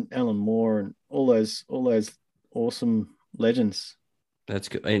 like Alan Moore, and all those awesome legends. That's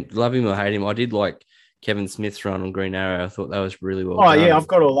good. And love him or hate him. I did like Kevin Smith's run on Green Arrow. I thought that was really well Oh yeah, done. I've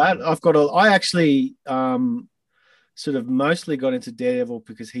got all that. I actually sort of mostly got into Daredevil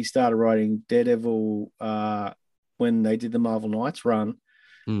because he started writing Daredevil when they did the Marvel Knights run,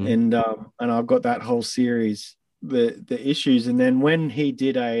 Mm. and I've got that whole series, the issues, and then when he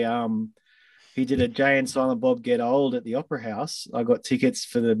did a Jay and Silent Bob Get Old at the Opera House. I got tickets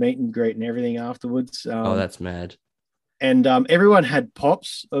for the meet and greet and everything afterwards. Oh, that's mad. And everyone had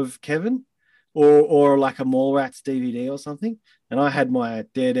pops of Kevin, or like a Mallrats DVD or something. And I had my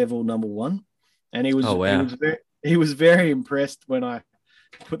Daredevil #1, and he was Oh he wow. was very impressed when I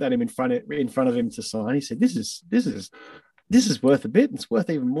put that in front of him to sign. He said, "This is worth a bit. It's worth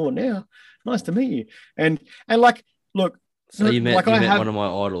even more now. Nice to meet you." And like, look, So you met like I have. one of my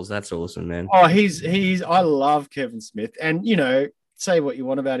idols. That's awesome, man. Oh, he's. I love Kevin Smith, and say what you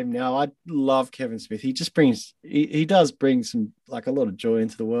want about him now. I love Kevin Smith. He just brings. He does bring some, like, a lot of joy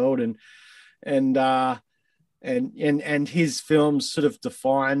into the world, and his films sort of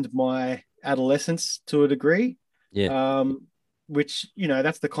defined my adolescence to a degree. Yeah. Which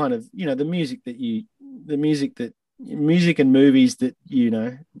that's the kind of music and movies that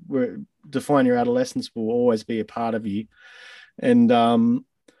were define your adolescence will always be a part of you. And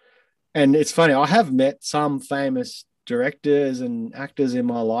it's funny, I have met some famous directors and actors in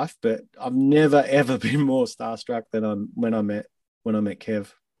my life, but I've never ever been more starstruck than when I met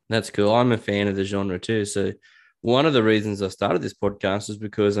Kev. That's cool. I'm a fan of the genre too. So one of the reasons I started this podcast is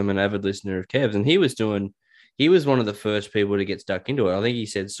because I'm an avid listener of Kev's, and he was one of the first people to get stuck into it. I think he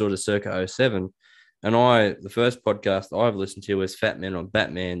said sort of circa '07. And the first podcast I've listened to was Fat Man on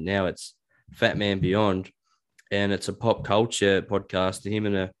Batman. Now it's Fat Man Beyond. And it's a pop culture podcast. Him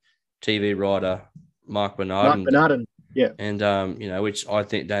and a TV writer, Mark Bernard. Mark Bernardin. Yeah. And, which I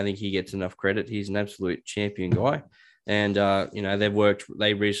don't think he gets enough credit. He's an absolute champion guy. And,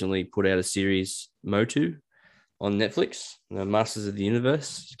 they recently put out a series, Motu, on Netflix, the Masters of the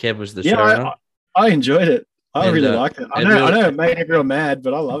Universe. Kev was the showrunner. I enjoyed it. I really liked it. I know it made everyone mad,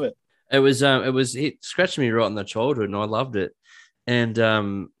 but I love it. It scratched me right in the childhood, and I loved it. And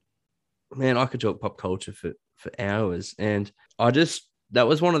man, I could talk pop culture for hours. And that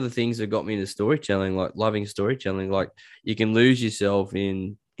was one of the things that got me into storytelling, like loving storytelling. Like you can lose yourself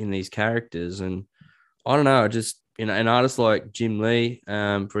in these characters, and I don't know, just an artist like Jim Lee,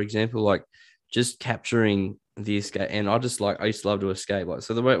 for example, like just capturing the escape. And I used to love to escape. Like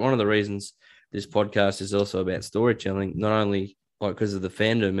one of the reasons this podcast is also about storytelling, not only like because of the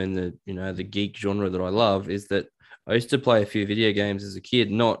fandom and the geek genre that I love, is that I used to play a few video games as a kid,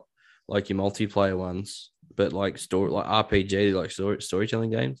 not like your multiplayer ones, but like RPG, like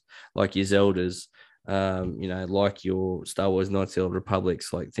storytelling games, like your Zeldas, like your Star Wars Knights of the Old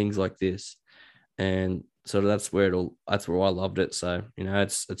Republics, like things like this. And so that's where I loved it. So,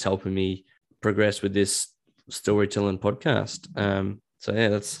 it's helping me progress with this storytelling podcast. So yeah,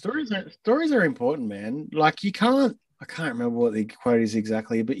 that's stories are important, man. Like I can't remember what the quote is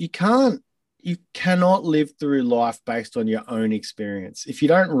exactly, but you cannot live through life based on your own experience. If you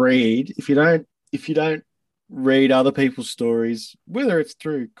don't read other people's stories, whether it's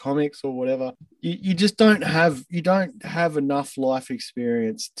through comics or whatever, you just don't have enough life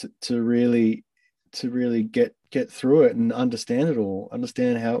experience to really get through it and understand it all,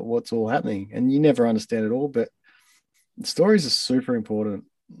 understand what's all happening. And you never understand it all, but stories are super important.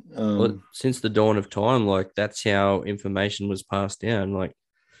 Since the dawn of time, like that's how information was passed down, like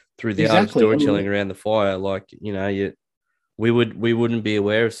through the art of storytelling around the fire. Like we wouldn't be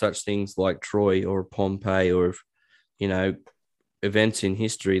aware of such things like Troy or Pompeii or events in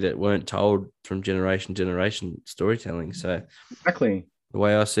history that weren't told from generation to generation storytelling. So exactly the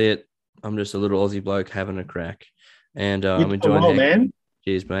way I see it, I'm just a little Aussie bloke having a crack, and I'm enjoying it, man.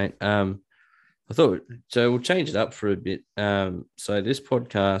 Cheers, mate. I thought so. We'll change it up for a bit. So this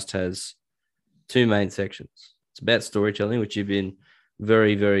podcast has two main sections. It's about storytelling, which you've been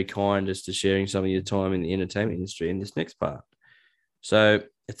very, very kind as to sharing some of your time in the entertainment industry in this next part. So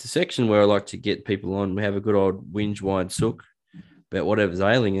it's a section where I like to get people on. We have a good old whinge wide sook about whatever's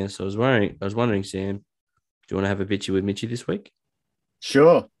ailing us. I was wondering, Sam, do you want to have a bitchy with Mitchy this week?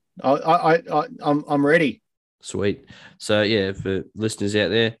 Sure. I'm ready. Sweet. So yeah, for listeners out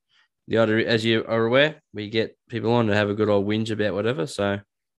there, as you are aware, we get people on to have a good old whinge about whatever. So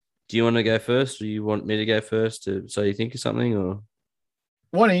do you want to go first, or you want me to go first so you think of something, or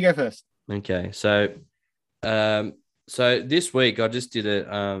why don't you go first? Okay. So this week I just did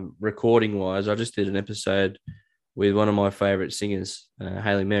recording wise, I just did an episode with one of my favorite singers,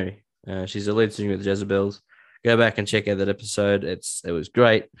 Hayley Mary. She's the lead singer of the Jezebels. Go back and check out that episode. It was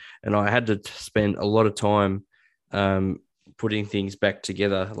great. And I had to spend a lot of time putting things back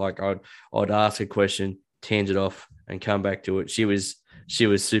together. Like I'd ask a question, tangent off, and come back to it. She was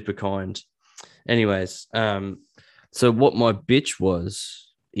super kind. Anyways, so what my bitch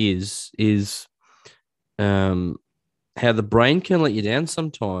is how the brain can let you down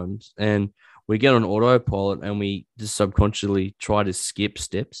sometimes, and we get on autopilot and we just subconsciously try to skip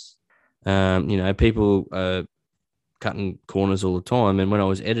steps. People are cutting corners all the time, and when I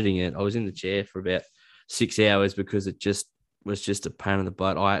was editing it, I was in the chair for about 6 hours because it was just a pain in the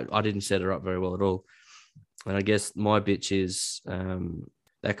butt. I didn't set her up very well at all, and I guess my bitch is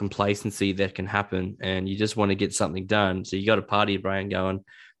that complacency that can happen, and you just want to get something done. So you got a part of your brain going,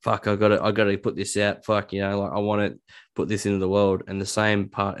 fuck, I got to put this out. Fuck, I want to put this into the world. And the same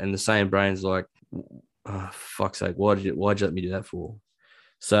part and the same brain's like, oh, fuck's sake, why'd you let me do that for?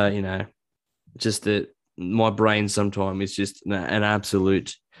 So, just that my brain sometimes is just an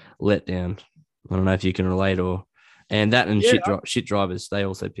absolute letdown. I don't know if you can relate and shit drivers, they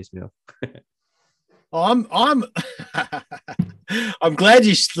also piss me off. I'm I'm glad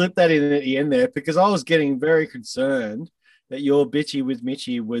you slipped that in at the end there, because I was getting very concerned that your bitchy with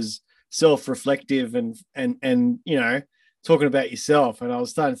Mitchy was self-reflective and talking about yourself, and I was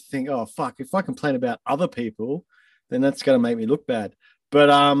starting to think, oh fuck, if I complain about other people, then that's going to make me look bad. But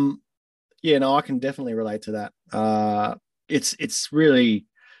I can definitely relate to that. It's really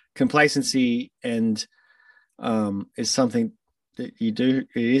complacency and is something you do.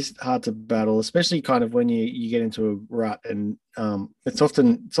 It is hard to battle, especially kind of when you get into a rut, and it's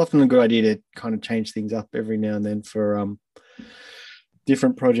often a good idea to kind of change things up every now and then for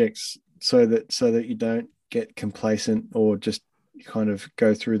different projects, so that you don't get complacent or just kind of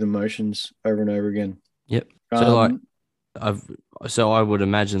go through the motions over and over again. Yep. So like I would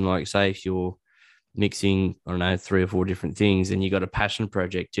imagine, like, say if you're mixing, I don't know, 3 or 4 different things and you got a passion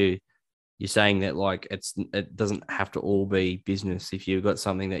project too, you're saying that like it doesn't have to all be business. If you've got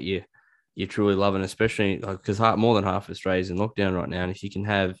something that you truly love, and especially because more than half of Australia's in lockdown right now, and if you can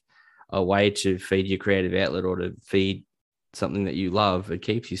have a way to feed your creative outlet or to feed something that you love, it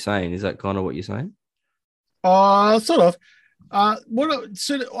keeps you sane. Is that kind of what you're saying? Sort of.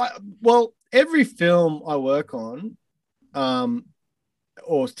 Well, every film I work on,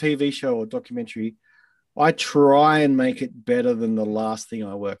 or TV show or documentary, I try and make it better than the last thing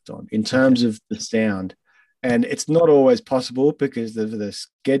I worked on in terms of the sound. And it's not always possible because of the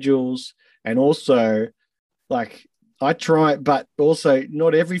schedules, and also like I try, but also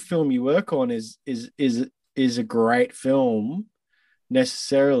not every film you work on is a great film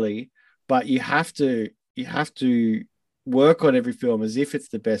necessarily, but you have to work on every film as if it's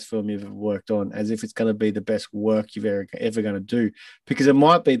the best film you've ever worked on, as if it's going to be the best work you've ever going to do, because it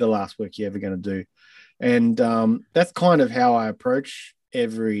might be the last work you're ever going to do. And that's kind of how I approach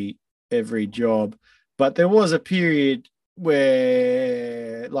every job. But there was a period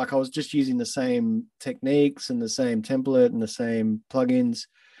where like I was just using the same techniques and the same template and the same plugins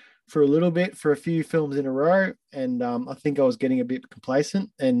for a little bit for a few films in a row. And I think I was getting a bit complacent.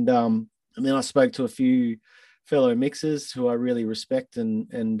 And then I spoke to a few fellow mixers who I really respect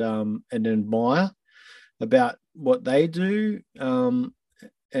and admire about what they do,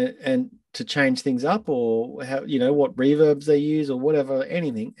 and to change things up, or how, what reverbs they use or whatever,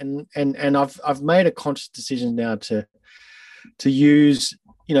 anything. And I've made a conscious decision now to use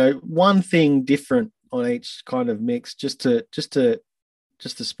one thing different on each kind of mix, just to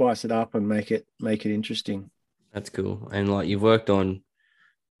spice it up and make it interesting. That's cool. And like you've worked on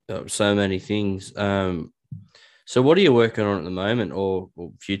so many things. So what are you working on at the moment, or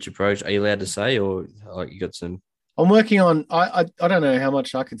future projects? Are you allowed to say, or like you got some? I'm working on. I don't know how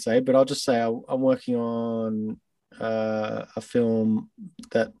much I can say, but I'll just say I'm working on a film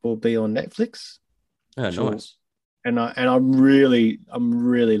that will be on Netflix. Oh, nice. And I'm really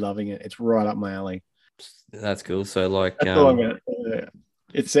loving it. It's right up my alley. That's cool. So like,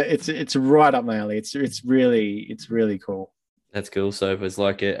 it's right up my alley. It's really cool. That's cool. So if it's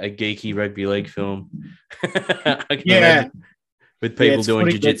like a geeky rugby league film, yeah, with people doing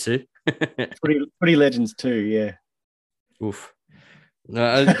jiu-jitsu. Footy Legends too. Yeah. Oof.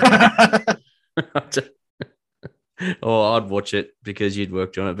 No. I'd watch it because you'd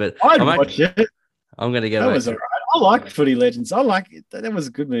worked on it, but I'd watch it. I'm going to go. That was all right. I like Footy Legends. I like it. That was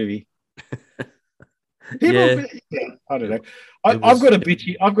a good movie. Yeah, I don't know. I've got a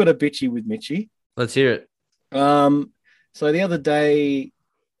bitchy with Mitchie. Let's hear it. So the other day,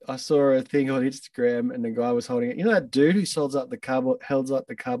 I saw a thing on Instagram, and the guy was holding it. You know that dude who held up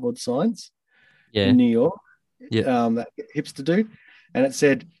the cardboard signs in New York? Yeah. That hipster dude. And it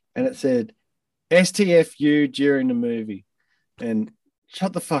said STFU during the movie, and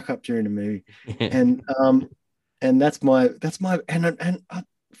shut the fuck up during the movie. And that's my and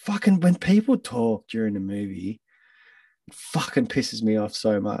fucking when people talk during the movie, it fucking pisses me off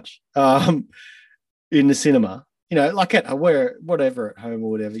so much. In the cinema, like at whatever at home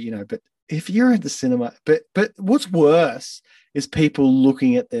or whatever, but if you're at the cinema, but what's worse is people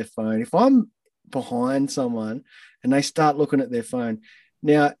looking at their phone. If I'm behind someone and they start looking at their phone,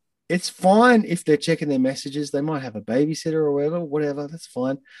 now it's fine if they're checking their messages. They might have a babysitter or whatever, that's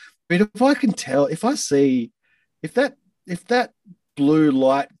fine. But if I can tell, if I see, if that blue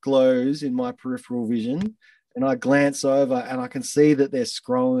light glows in my peripheral vision, and I glance over and I can see that they're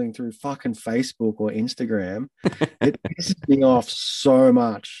scrolling through fucking Facebook or Instagram, it pisses me off so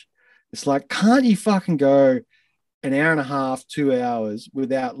much. It's like, can't you fucking go an hour and a half, 2 hours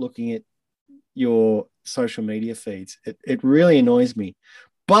without looking at your social media feeds? It really annoys me.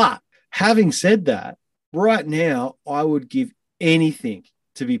 But having said that, right now, I would give anything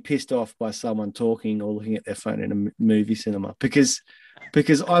to be pissed off by someone talking or looking at their phone in a movie cinema, because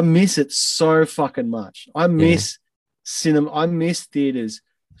I miss it so fucking much. I miss cinema. I miss theaters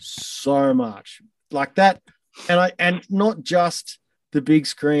so much, like that. And not just the big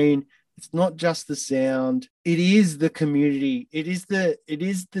screen. It's not just the sound. It is the community. It is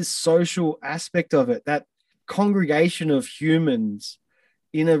the social aspect of it. That congregation of humans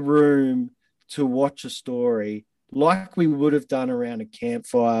in a room to watch a story, like we would have done around a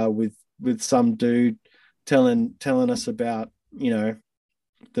campfire with some dude telling us about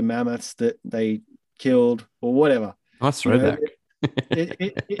the mammoths that they killed or whatever. Nice You know,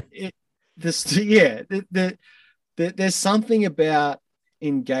 throwback. this, yeah, there's something about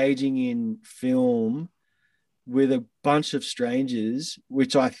engaging in film with a bunch of strangers,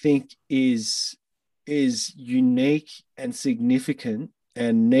 which I think is unique and significant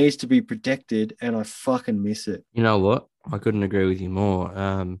and needs to be protected. And I fucking miss it. You know what? I couldn't agree with you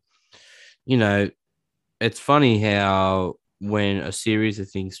more. You know, it's funny how when a series of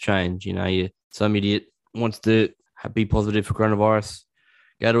things change, some idiot wants to be positive for coronavirus,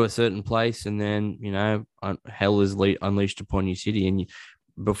 go to a certain place, and then hell is unleashed upon your city, and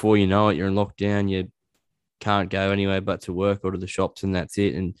before you know it, you're in lockdown. You can't go anywhere but to work or to the shops, and that's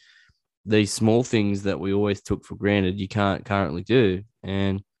it. And these small things that we always took for granted, you can't currently do.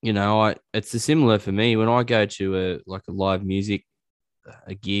 And it's similar for me when I go to a live music,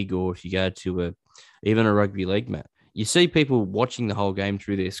 a gig, or if you go to even a rugby league match, you see people watching the whole game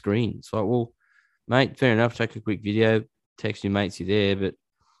through their screen. It's like, well, mate, fair enough. Take a quick video, text your mates you're there, but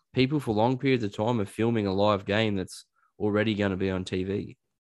people for long periods of time are filming a live game that's already going to be on TV.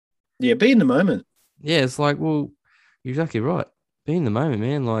 Yeah, be in the moment. Yeah, it's like, well, you're exactly right. Be in the moment,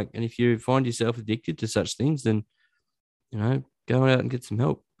 man. And if you find yourself addicted to such things, then go out and get some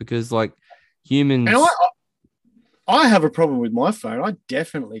help, because humans. And I have a problem with my phone. I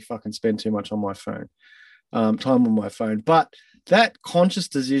definitely fucking spend too much on my phone, time on my phone. But that conscious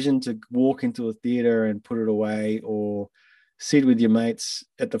decision to walk into a theater and put it away, or sit with your mates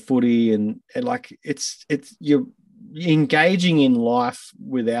at the footy, and it's you're engaging in life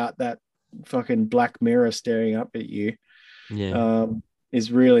without that fucking black mirror staring up at you. Yeah.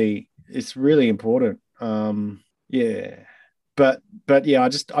 It's really important. Yeah. But yeah,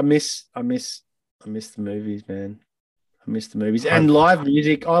 I miss the movies, man. I miss the movies and live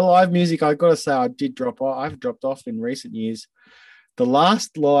music. I gotta say, I've dropped off in recent years. The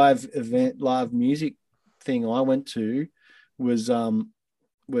last live music thing I went to was a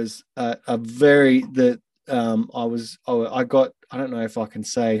very that I got, I don't know if I can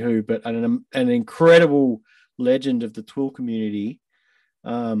say who, but an incredible legend of the Tool community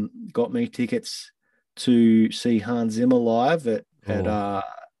got me tickets to see Hans Zimmer live at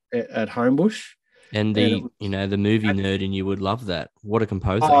Homebush. And the movie nerd in you would love that. What a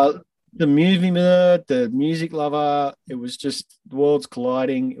composer. The movie nerd, the music lover. It was just worlds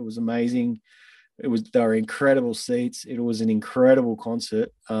colliding. It was amazing. They were incredible seats. It was an incredible concert.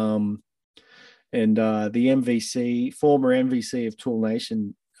 And the former MVC of Tool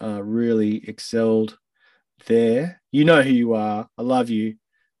Nation, really excelled there. You know who you are. I love you.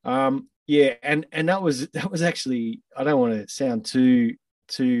 Yeah, and that was actually, I don't want to sound too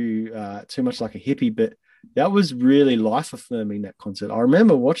much like a hippie, but that was really life affirming, that concert. I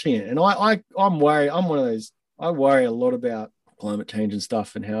remember watching it, and I'm worried. I'm one of those. I worry a lot about climate change and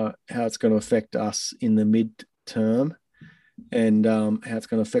stuff, and how it's going to affect us in the mid-term, and how it's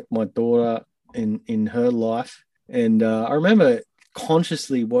going to affect my daughter in her life. And I remember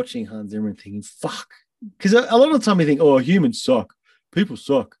consciously watching Hans Zimmer and thinking, "Fuck," because a lot of the time you think, "Oh, humans suck, people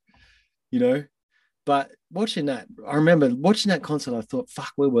suck," But I remember watching that concert, I thought,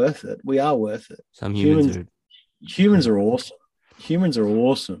 fuck, we're worth it. We are worth it. Some humans are awesome. Humans are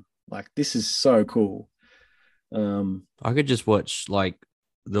awesome. This is so cool. I could just watch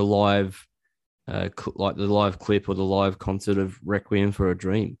the live clip or the live concert of Requiem for a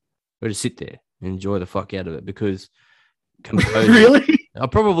Dream. Or just sit there and enjoy the fuck out of it, because really? I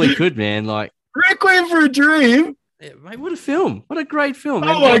probably could, man. Requiem for a Dream? Yeah, mate, what a film. What a great film.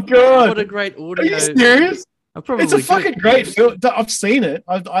 Oh, my God. What a great audio. Are you serious? It's a fucking could. great film. I've seen it.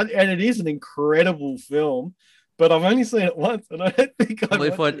 And it is an incredible film, but I've only seen it once, and I don't think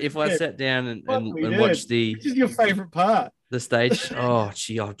if I sat down and watched which is your favorite part? The stage.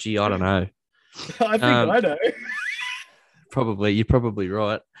 Gee, I don't know. I think I know. Probably. You're probably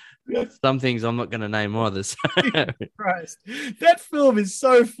right. Some things I'm not going to name either. So. Christ. That film is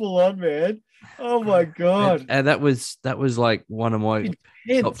so full on, man. Oh my God. And that was one of my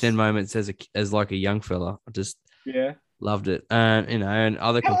top 10 moments as a young fella. I just loved it. And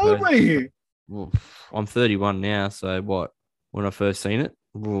other How old were you? Well, I'm 31 now, so what? When I first seen it?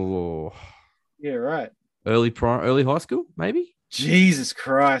 Whoa. Yeah, right. Early high school, maybe? Jesus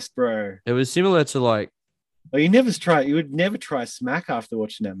Christ, bro. It was similar to you would never try Smack after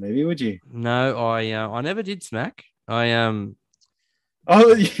watching that movie, would you? No, I never did Smack.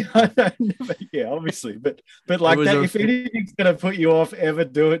 Oh yeah, never, yeah, obviously, but if anything's gonna put you off, ever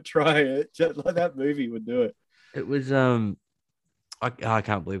do it, try it. Just like that movie would do it. It was I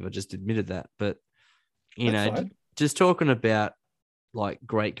can't believe I just admitted that, but just talking about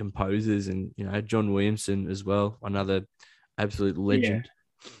great composers, and John Williamson as well, another absolute Yeah, legend.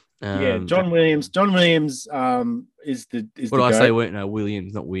 yeah. Um, John Williams. John Williams is what the did I say? goat. No,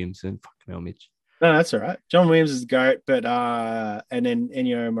 Williams, not Williamson. Fucking hell, Mitch. No, that's all right. John Williams is the goat, but and then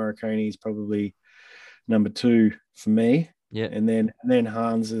Ennio Morricone is probably number two for me, Yeah, and then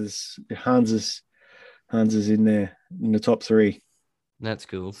Hans is in there in the top three. that's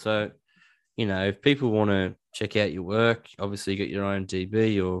cool. So, if people want to check out your work, obviously you got your own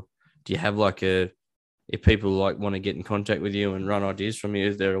DB, or do you have like if people like want to get in contact with you and run ideas from you,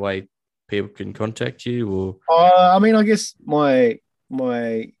 is there a way people can contact you or? I mean, I guess my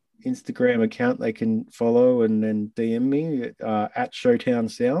Instagram account they can follow and then DM me at Showtown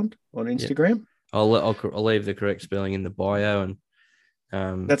Sound on Yeah, Instagram. I'll leave the correct spelling in the bio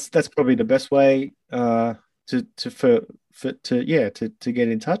and That's probably the best way to get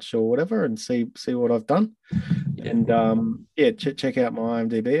in touch or whatever and see what I've done. yeah, And check out my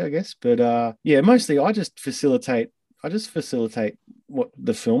IMDb, I guess. But mostly I just facilitate what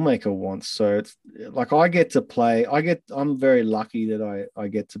the filmmaker wants. So it's like I get to play. I'm very lucky that I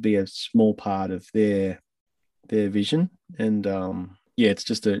get to be a small part of their vision, and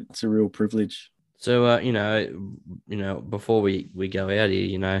it's a real privilege. So before we go out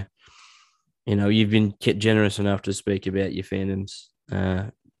here, you've been generous enough to speak about your fandoms,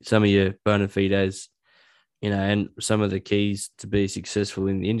 some of your bona fides, and some of the keys to be successful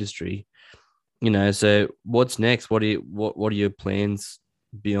in the industry. So what's next? What are your plans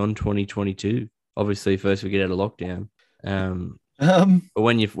beyond 2022? Obviously, first we get out of lockdown. But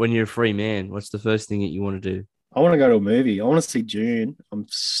when you're a free man, what's the first thing that you want to do? I want to go to a movie. I want to see June. I'm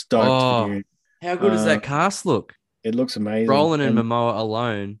stoked for Oh, June. how good does that cast look? It looks amazing. Brolin and Momoa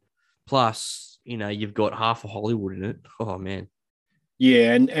alone, plus you've got half of Hollywood in it. Oh man,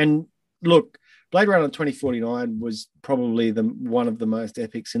 yeah, and look, Blade Runner 2049 was probably one of the most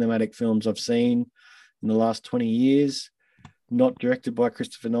epic cinematic films I've seen in the last 20 years. Not directed by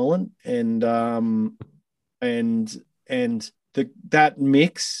Christopher Nolan, and the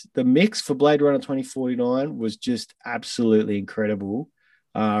mix for Blade Runner 2049 was just absolutely incredible.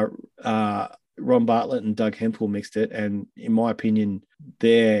 Ron Bartlett and Doug Hempel mixed it, and in my opinion,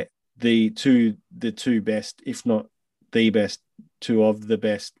 they're the two best, if not the best, two of the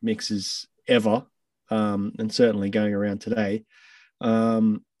best mixes ever, and certainly going around today.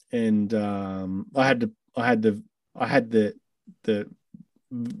 I had the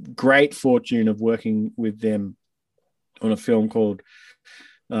great fortune of working with them on a film called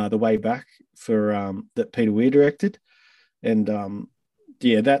The Way Back that Peter Weir directed, and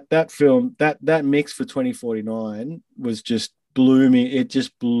that film that mix for 2049 was just blew me. It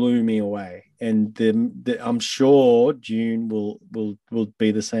just blew me away, and I'm sure June will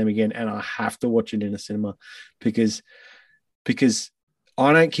be the same again. And I have to watch it in a cinema because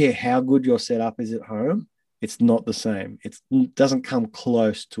I don't care how good your setup is at home, it's not the same. It doesn't come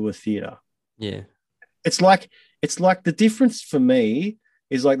close to a theater. yeah, It's like the difference for me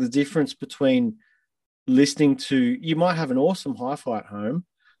is like the difference between listening to, you might have an awesome hi-fi at home,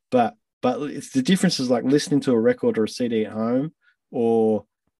 but it's the difference is like listening to a record or a CD at home or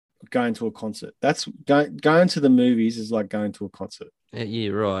going to a concert. That's going to the movies is like going to a concert. yeah,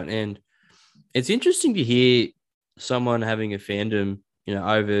 right. And it's interesting to hear someone having a fandom,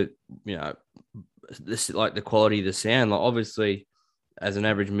 over, this like the quality of the sound. Like obviously, as an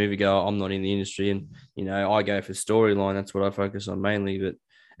average moviegoer, I'm not in the industry, and I go for storyline. That's what I focus on mainly. But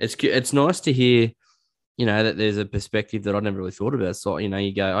it's nice to hear, that there's a perspective that I never really thought about. So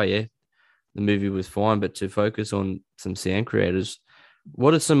you go, oh yeah, the movie was fine, but to focus on some sound creators,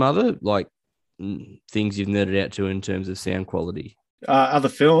 what are some other like things you've nerded out to in terms of sound quality? Other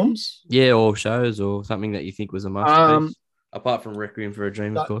films, Yeah, or shows, or something that you think was a masterpiece, apart from Requiem for a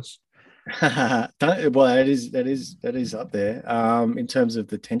Dream, of course. well, that is up there. In terms of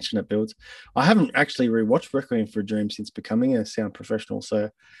the tension it builds, I haven't actually rewatched Requiem for a Dream since becoming a sound professional, so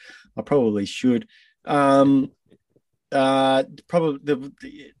I probably should. Probably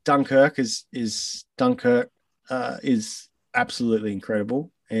the Dunkirk is absolutely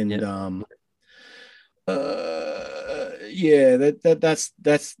incredible, and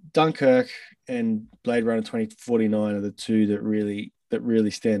that's Dunkirk and Blade Runner 2049 are the two that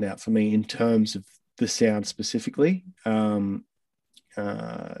really stand out for me in terms of the sound specifically. Once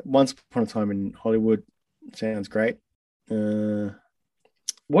Upon a Time in Hollywood sounds great.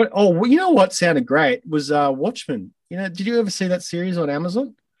 What sounded great was Watchmen. Did you ever see that series on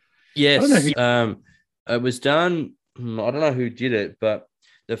Amazon? Yes. I don't know It was done. I don't know who did it, but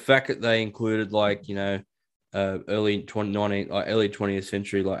the fact that they included early 20th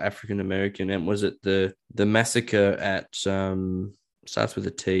century, like African American, and was it the massacre at starts with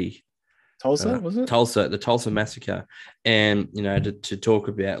a T. Tulsa, was it? The Tulsa massacre, and to talk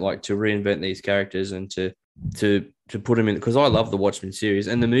about like to reinvent these characters and to put them in, because I love the Watchmen series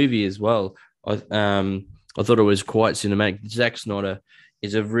and the movie as well. I thought it was quite cinematic. Zack Snyder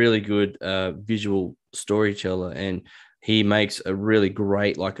is a really good visual storyteller, and he makes a really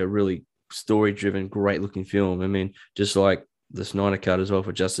great, like a really story-driven, great-looking film. I mean, just like the Snyder Cut as well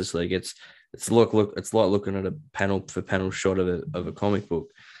for Justice League. It's like looking at a panel for panel shot of a comic book,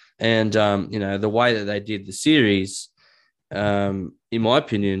 and the way that they did the series, in my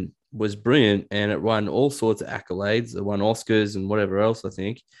opinion, was brilliant, and it won all sorts of accolades. It won Oscars and whatever else, I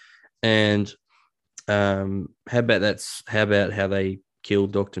think. And how about how they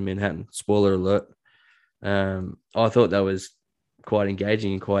killed Dr. Manhattan? Spoiler alert. I thought that was quite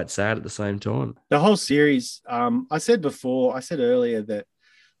engaging and quite sad at the same time. The whole series, I said earlier that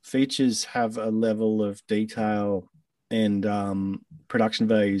features have a level of detail and production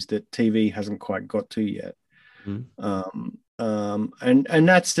values that TV hasn't quite got to yet. And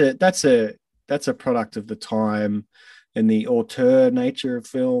that's a product of the time and the auteur nature of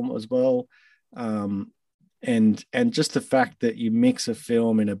film as well. And just the fact that you mix a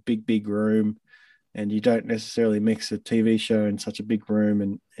film in a big room, and you don't necessarily mix a TV show in such a big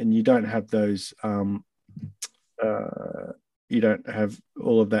room, and you don't have those you don't have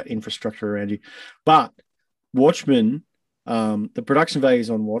all of that infrastructure around you. But Watchmen, the production values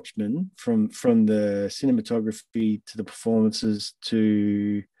on Watchmen, from the cinematography to the performances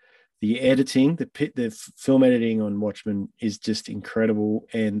to the editing, the film editing on Watchmen is just incredible,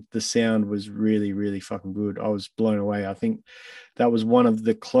 and the sound was really, really fucking good. I was blown away. I think that was one of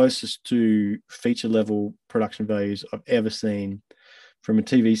the closest to feature level production values I've ever seen from a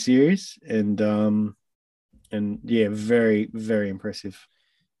TV series, and yeah, very, very impressive.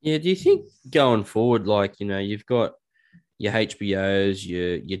 Yeah, do you think going forward, like you've got your HBOs,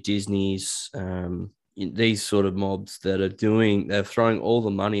 your Disneys, these sort of mobs they're throwing all the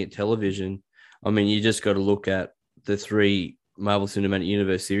money at television. I mean, you just got to look at the 3 Marvel Cinematic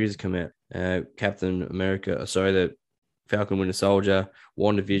Universe series that come out: Captain America, the Falcon Winter Soldier,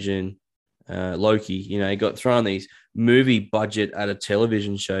 WandaVision, Loki. You got thrown these movie budget at a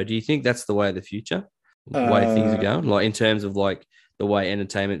television show. Do you think that's the way of the future? The way things are going, like in terms of like the way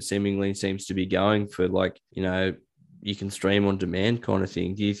entertainment seemingly seems to be going for, like, you can stream on demand kind of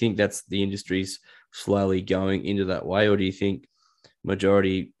thing. Do you think that's the industry's slowly going into that way, or do you think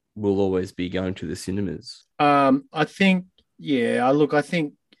majority will always be going to the cinemas? I think, yeah. I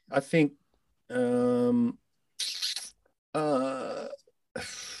think I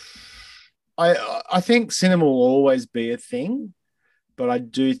think cinema will always be a thing, but I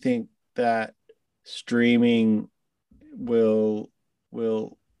do think that streaming will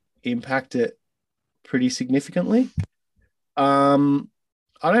impact it pretty significantly. I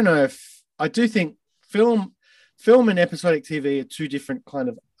don't know if I do think film and episodic TV are 2 different kind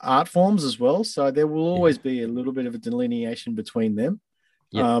of art forms as well. So there will always be a little bit of a delineation between them.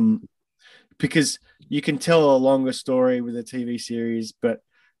 Yeah. Because you can tell a longer story with a TV series, but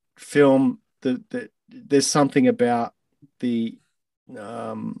film, there's something about the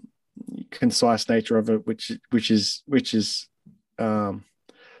concise nature of it, which is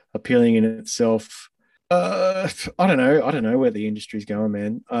appealing in itself. I don't know where the industry's going,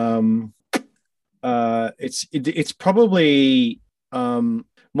 man. It's probably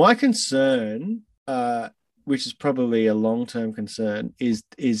my concern, which is probably a long-term concern, is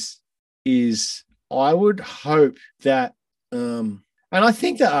I would hope that, and I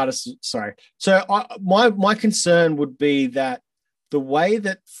think that artists, sorry. So my concern would be that the way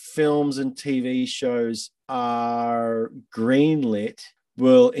that films and TV shows are greenlit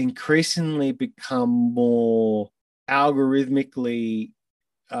will increasingly become more algorithmically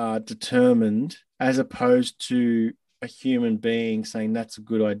determined, as opposed to a human being saying that's a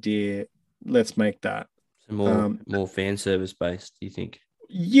good idea, let's make that. So more fan service based, do you think?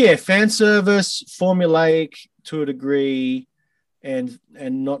 Yeah, fan service, formulaic to a degree, and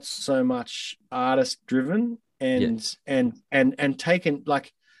not so much artist driven, and taken,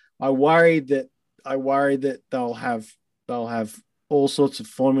 like, I worry that they'll have all sorts of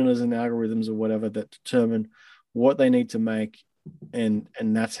formulas and algorithms or whatever that determine what they need to make, and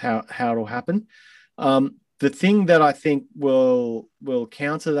that's how it'll happen. The thing that I think will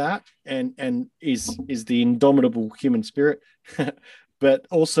counter that and is the indomitable human spirit, but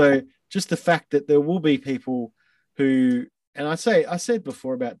also just the fact that there will be people who, and I said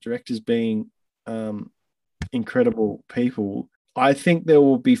before about directors being incredible people. I think there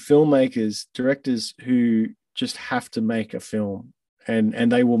will be filmmakers, directors who just have to make a film,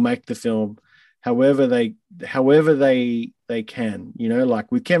 and they will make the film however they can. You know,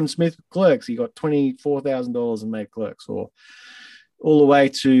 like with Kevin Smith Clerks, he got $24,000 and made Clerks, or all the way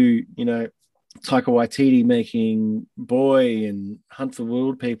to, you know, Taika Waititi making Boy and Hunt for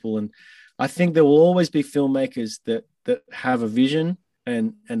Wild People. And I think there will always be filmmakers that have a vision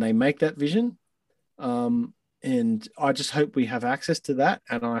and they make that vision. And I just hope we have access to that.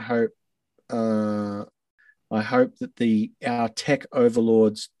 And I hope that our tech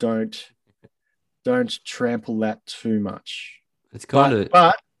overlords don't trample that too much. It's kind of,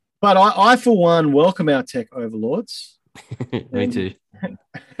 but I for one welcome our tech overlords. me too.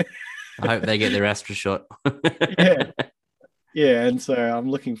 I hope they get their Astra shot. Yeah, and so I'm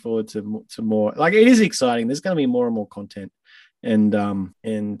looking forward to more. Like, it is exciting. There's going to be more and more content, and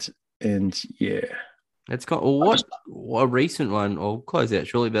yeah. It's got what a recent one. I'll close out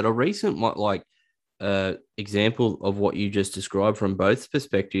shortly, but a recent example of what you just described from both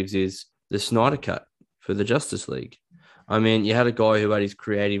perspectives is the Snyder Cut for the Justice League. I mean, you had a guy who had his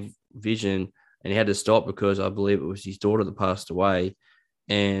creative vision and he had to stop because I believe it was his daughter that passed away,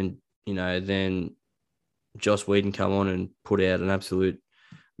 and you know, then Joss Whedon come on and put out an absolute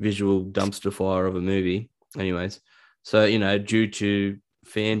visual dumpster fire of a movie. Anyways, so, you know, due to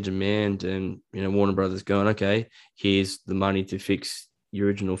fan demand and, you know, Warner Brothers going, okay, here's the money to fix your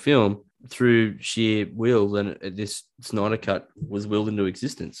original film, through sheer will, then this Snyder Cut was willed into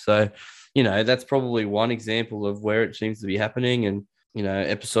existence. So, you know, that's probably one example of where it seems to be happening. And, you know,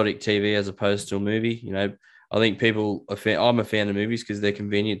 episodic TV as opposed to a movie, you know, I think I'm a fan of movies because they're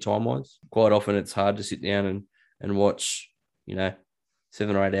convenient time-wise. Quite often it's hard to sit down and watch, you know,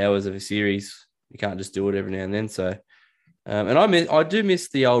 7 or 8 hours of a series. You can't just do it every now and then. So, and I do miss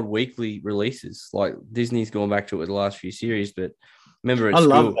the old weekly releases. Like, Disney's gone back to it with the last few series, but remember,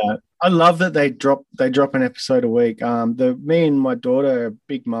 love that. I love that they drop an episode a week. Me and my daughter are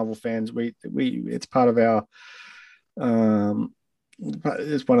big Marvel fans. It's part of our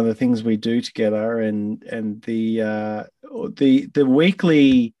it's one of the things we do together, and the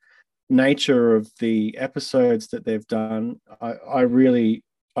weekly nature of the episodes that they've done, I really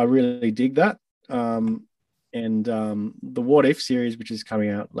dig that. And the What If series, which is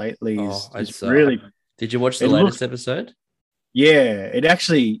coming out lately, is really. Did you watch the latest episode? Yeah, it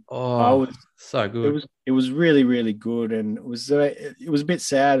actually. So good. It was really, really good, and it was a bit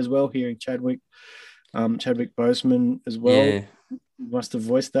sad as well hearing Chadwick Boseman as well. Yeah. Must have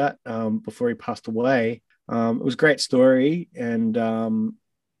voiced that before he passed away. It was a great story, and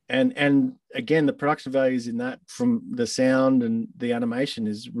again, the production values in that, from the sound and the animation,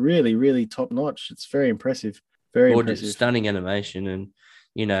 is really, really top notch. It's very impressive. Very impressive. Stunning animation, and,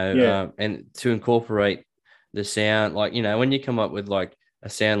 you know, and to incorporate the sound, like, you know, when you come up with like a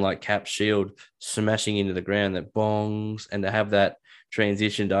sound like Cap's shield smashing into the ground, that bongs, and to have that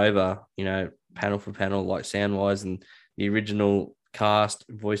transitioned over, you know, panel for panel, like sound wise, and the original cast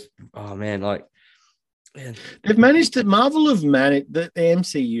voice. Oh man, like, man. They've managed to the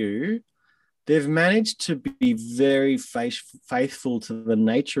MCU. They've managed to be very faithful to the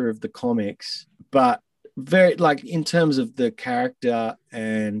nature of the comics, but very, like, in terms of the character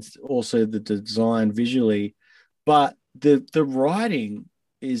and also the design visually, but the writing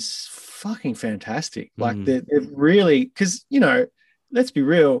is fucking fantastic. Like, they've really, because, you know, let's be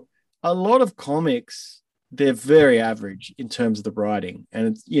real, a lot of comics, they're very average in terms of the writing. And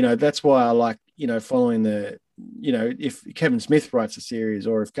it's, you know, that's why I like, you know, following the, you know, if Kevin Smith writes a series,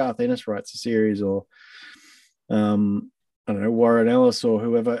 or if Garth Ennis writes a series, or I don't know, Warren Ellis or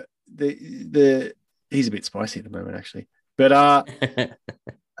whoever, he's a bit spicy at the moment, actually. But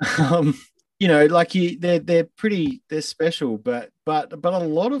you know, like, they're special, but a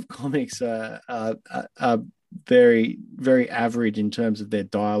lot of comics are very, very average in terms of their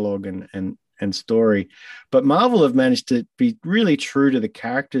dialogue and story. But Marvel have managed to be really true to the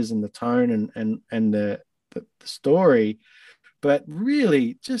characters and the tone and the story, but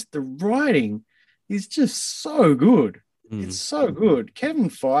really just the writing is just so good. It's so good. Kevin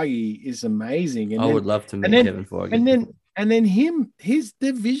Feige is amazing. And I would love to meet Kevin Feige. And then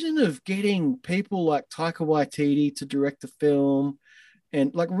the vision of getting people like Taika Waititi to direct the film,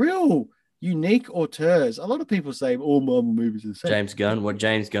 and like real unique auteurs. A lot of people say all Marvel movies are the same. James Gunn, what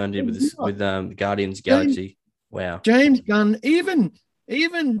James Gunn did with Guardians of the Galaxy. Wow. James Gunn, even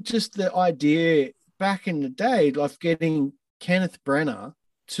just the idea back in the day of getting Kenneth Branagh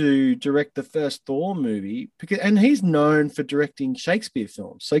to direct the first Thor movie, and he's known for directing Shakespeare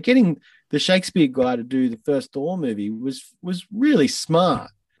films. So getting the Shakespeare guy to do the first Thor movie was really smart.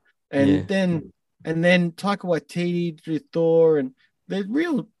 And then Taika Waititi to do Thor, and they're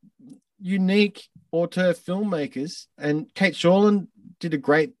real unique auteur filmmakers. And Kate Shortland did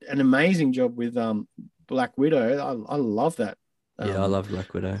an amazing job with Black Widow. I love that. Yeah, I love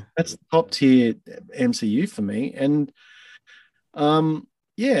Black Widow. That's top tier MCU for me. And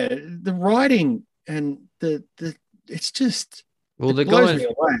yeah, the writing and the it's just Well, it blows me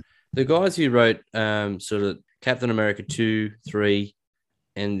away. the guys who wrote sort of Captain America 2, 3,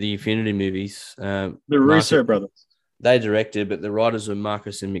 and the Infinity movies, The Russo brothers. They directed, but the writers were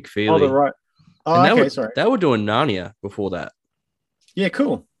Marcus and McFeely. Oh, the right. Oh, and okay, sorry. They were doing Narnia before that. Yeah,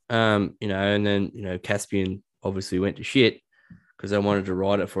 cool. And then Caspian obviously went to shit because they wanted to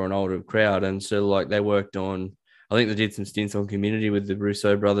write it for an older crowd, and so like they worked on. I think they did some stints on Community with the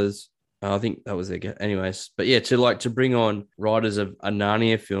Russo brothers. I think that was their anyways. But yeah, to bring on writers of a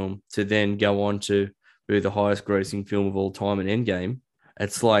Narnia film to then go on to be the highest grossing film of all time in Endgame.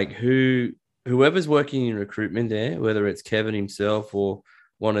 It's like whoever's working in recruitment there, whether it's Kevin himself or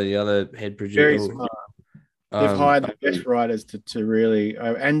one of the other head producers. They've hired the best writers to really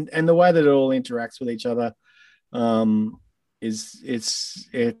and the way that it all interacts with each other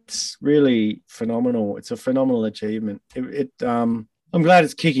it's really phenomenal. It's a phenomenal achievement. I'm glad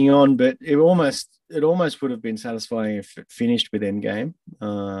it's kicking on, but it almost would have been satisfying if it finished with Endgame.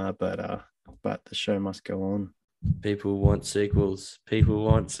 But the show must go on. People want sequels.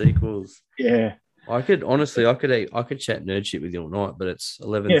 Yeah. I could chat nerd shit with you all night, but it's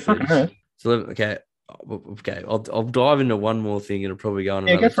 11. Yeah, fucking hell. It's 11. Okay. I'll dive into one more thing. It'll probably go on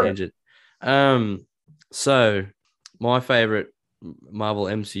another tangent. So my favorite Marvel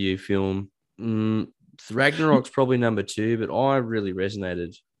MCU film, Ragnarok's probably number 2, but I really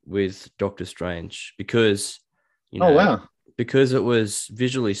resonated with Doctor Strange because, because it was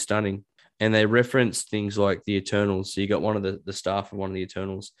visually stunning. And they referenced things like the Eternals. So you got one of the staff of one of the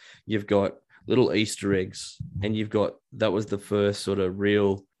Eternals. You've got little Easter eggs, and that was the first sort of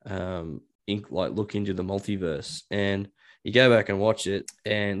real look into the multiverse. And you go back and watch it,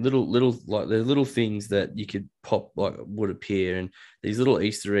 and little like the little things that you could pop like would appear, and these little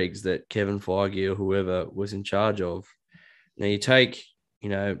Easter eggs that Kevin Feige or whoever was in charge of. Now you take,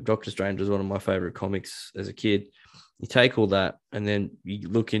 Doctor Strange was one of my favorite comics as a kid. You take all that, and then you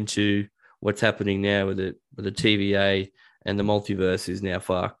look into what's happening now with the TVA, and the multiverse is now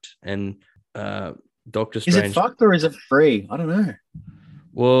fucked. And Doctor Strange, is it fucked or is it free? I don't know.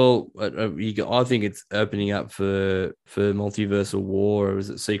 Well, I think it's opening up for multiversal war, or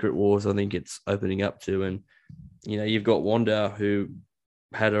is it Secret Wars? I think it's opening up to, and you've got Wanda who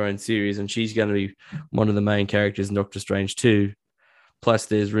had her own series, and she's going to be one of the main characters in Doctor Strange 2. Plus,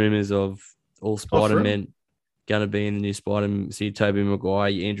 there's rumors of all Spider-Man going to be in the new Spider-Man. See Tobey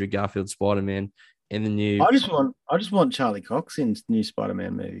Maguire, Andrew Garfield Spider-Man, and the new. I just want Charlie Cox in the new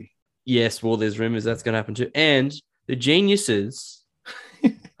Spider-Man movie. Yes, well, there's rumors that's going to happen too, and the geniuses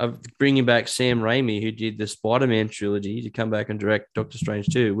of bringing back Sam Raimi, who did the Spider-Man trilogy, to come back and direct Doctor Strange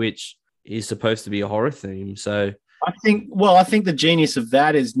 2, which is supposed to be a horror theme. So I think the genius of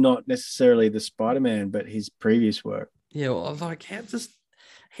that is not necessarily the Spider-Man, but his previous work. Yeah, well, I was like,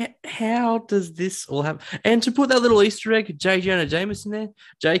 how does this all happen? And to put that little Easter egg, J. Jonah Jameson there,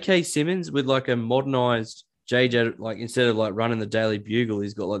 J.K. Simmons with like a modernized JJ, like instead of like running the Daily Bugle,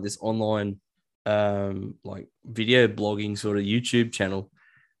 he's got like this online like video blogging sort of YouTube channel.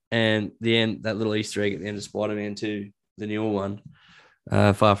 And that little Easter egg at the end of Spider-Man 2, the newer one,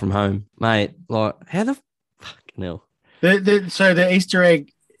 Far From Home, mate. Like, how the fucking hell? So the Easter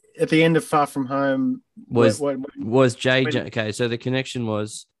egg at the end of Far From Home was JJ. Okay, so the connection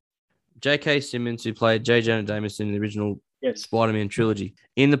was J.K. Simmons, who played J. Jonah Jameson in the original Spider-Man trilogy.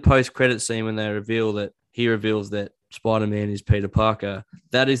 In the post-credit scene, when he reveals that Spider-Man is Peter Parker,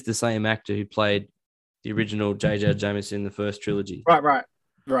 that is the same actor who played the original J. Jonah Jameson in the first trilogy.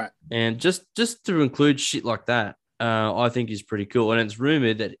 Right. And just to include shit like that, I think is pretty cool. And it's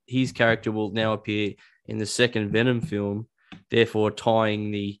rumored that his character will now appear in the second Venom film, therefore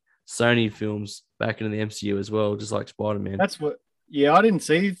tying the Sony films back into the MCU as well, just like Spider-Man. I didn't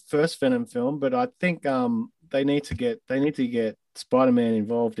see the first Venom film, but I think they need to get Spider-Man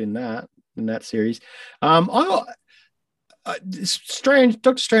involved in that series. Doctor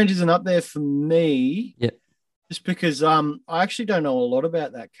Strange isn't up there for me. Yeah. Just because I actually don't know a lot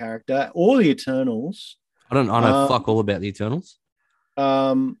about that character or the Eternals. I know fuck all about the Eternals.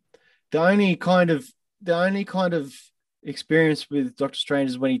 The only kind of experience with Doctor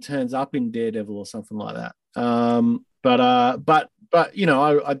Strange is when he turns up in Daredevil or something like that. But I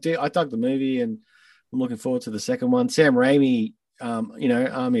dug the movie, and I'm looking forward to the second one. Sam Raimi,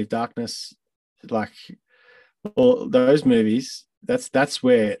 Army of Darkness, like all those movies. That's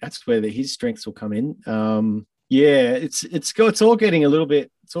where his strengths will come in. It's all getting a little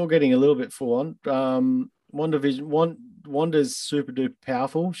bit full on. WandaVision, Wanda's super duper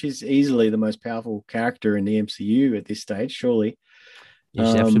powerful. She's easily the most powerful character in the MCU at this stage, surely. You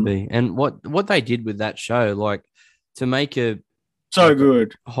should have to be. And what they did with that show, like to make a So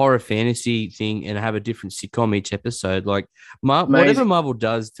good. horror fantasy thing and have a different sitcom each episode, like whatever Amazing. Marvel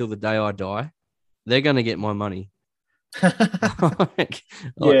does till the day I die, they're gonna get my money.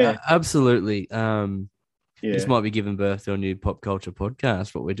 Yeah. Absolutely. Yeah. This might be giving birth to a new pop culture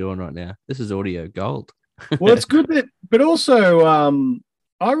podcast. What we're doing right now, this is audio gold. Well, it's good that, but also,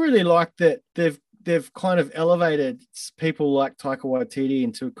 I really like that they've kind of elevated people like Taika Waititi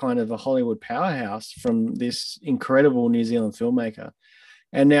into kind of a Hollywood powerhouse from this incredible New Zealand filmmaker.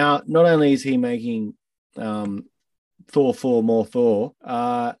 And now, not only is he making Thor 4 more Thor,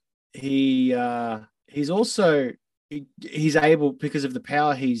 he's also he's able, because of the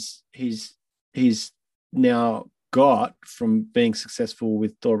power he's now got from being successful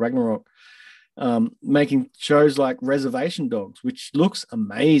with Thor Ragnarok, making shows like Reservation Dogs, which looks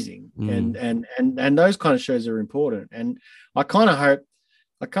amazing, and those kind of shows are important. And I kind of hope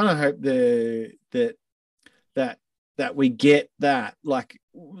that we get that, like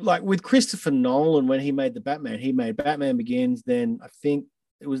with Christopher Nolan when he made Batman Begins, then I think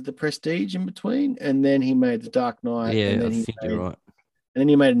it was The Prestige in between, and then he made The Dark Knight. Yeah, and then I think you're right. And then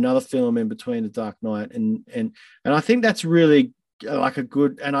he made another film in between The Dark Knight, and I think that's really like a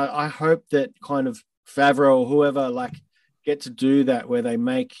good. And I hope that kind of Favreau or whoever like get to do that, where they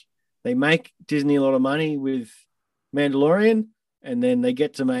make Disney a lot of money with Mandalorian, and then they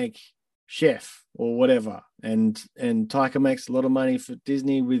get to make Chef or whatever, and Taika makes a lot of money for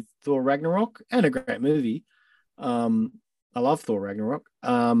Disney with Thor Ragnarok, and a great movie. I love Thor Ragnarok.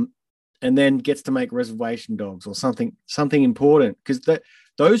 And then gets to make Reservation Dogs or something important, because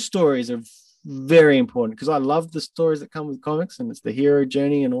those stories are very important, because I love the stories that come with comics, and it's the hero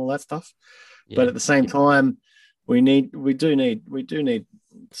journey and all that stuff. Yeah. But at the same time, we do need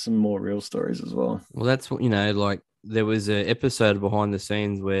some more real stories as well. Well, that's what, like there was an episode behind the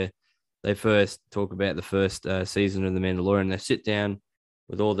scenes where they first talk about the first season of The Mandalorian. They sit down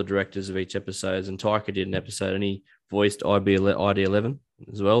with all the directors of each episode, and Taika did an episode, and he voiced ID-11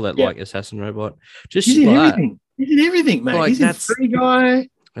 as well, that like assassin robot. Just he did everything. He did everything, mate. Like, he's a free guy.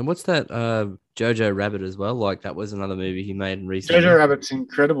 And what's that? Jojo Rabbit as well. Like that was another movie he made recently. Jojo Rabbit's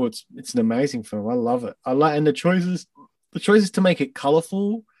incredible. It's an amazing film. I love it. And the choices to make it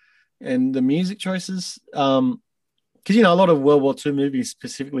colorful, and the music choices. Because a lot of World War II movies,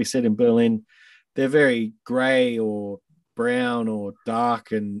 specifically set in Berlin, they're very gray or brown or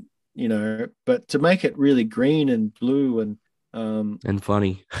dark, and but to make it really green and blue and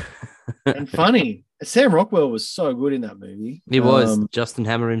funny and funny. Sam Rockwell was so good in that movie. He was Justin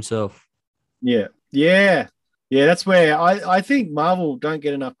Hammer himself. Yeah. That's where I think Marvel don't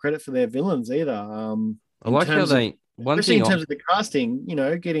get enough credit for their villains either. I like how they especially in terms of the casting.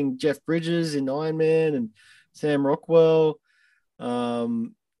 Getting Jeff Bridges in Iron Man and Sam Rockwell.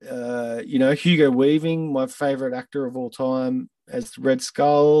 Hugo Weaving, my favorite actor of all time, as Red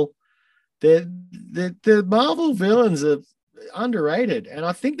Skull. The Marvel villains are underrated, and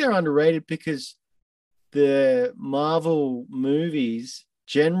I think they're underrated because the Marvel movies,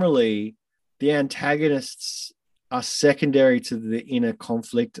 generally, the antagonists are secondary to the inner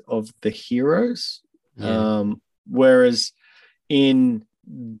conflict of the heroes. Yeah. Whereas in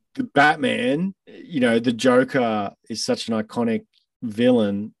the Batman, the Joker is such an iconic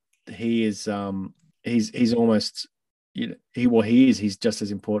villain. He is he's almost he's just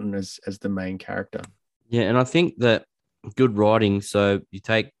as important as the main character. Yeah, and I think that good writing. So you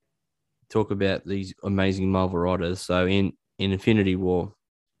talk about these amazing Marvel writers. So in Infinity War,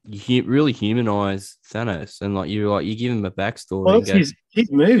 you really humanize Thanos, and you give him a backstory. Well, that's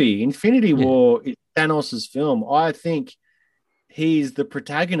his movie. Infinity War is Thanos's film. I think he's the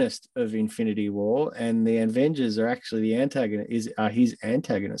protagonist of Infinity War, and the Avengers are actually the antagonist. Are his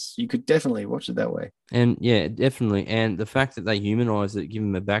antagonists. You could definitely watch it that way. And yeah, definitely. And the fact that they humanize it, give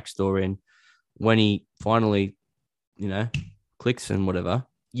him a backstory, and when he finally, clicks and whatever,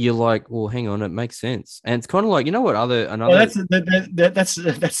 you're like, well, hang on, it makes sense. And it's kind of like, another. Well, that's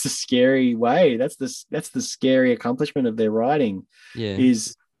the scary way. That's the scary accomplishment of their writing. Yeah,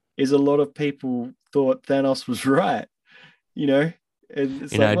 is a lot of people thought Thanos was right. During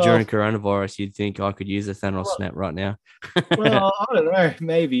coronavirus, you'd think I could use a Thanos snap right now. Well, I don't know.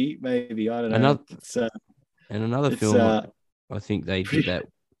 Maybe I don't know. Another film, I think they did that.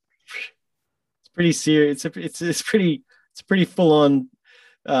 It's pretty serious. It's pretty full on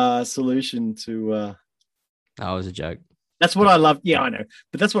solution to. That was a joke. That's what I loved. Yeah, I know,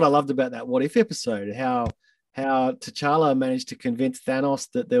 but that's what I loved about that What If episode. How T'Challa managed to convince Thanos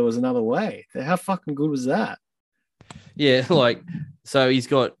that there was another way. How fucking good was that? Yeah, like so he's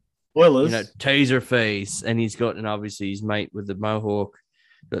got Spoilers. Taser face, and he's got, and obviously he's mate with the Mohawk,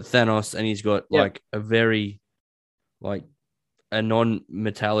 got Thanos, and he's got Yep. like a very like a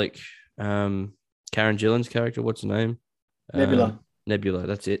non-metallic Karen Gillan's character. What's her name? Nebula. Nebula.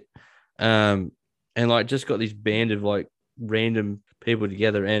 That's it. And like just got this band of like random people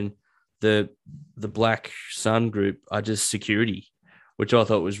together, and the Black Sun group are just security, which I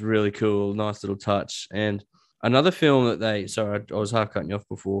thought was really cool. Nice little touch. And another film that I was half cutting you off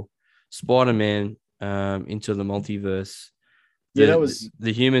before. Spider-Man Into the Multiverse. Yeah, that was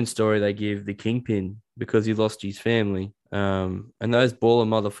the human story they give the Kingpin because he lost his family. And those baller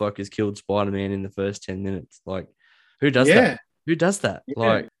motherfuckers killed Spider-Man in the first 10 minutes. Like, who does that? Who does that? Yeah.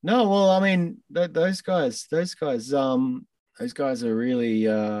 Like, no, well, I mean, those guys are really,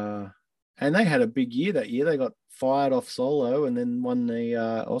 and they had a big year that year. They got fired off Solo and then won the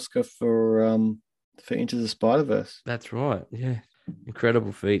Oscar for Into the Spider-Verse. That's right. Yeah,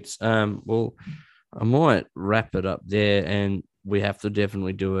 incredible feats. Well, I might wrap it up there, and we have to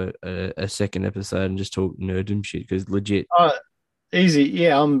definitely do a second episode and just talk nerdum shit because legit. Easy,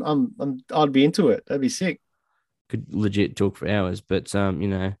 yeah. I'd be into it. That'd be sick. Could legit talk for hours, but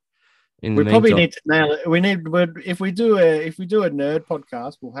in we probably need to nail it. If we do a nerd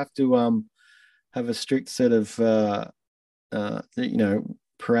podcast, we'll have to have a strict set of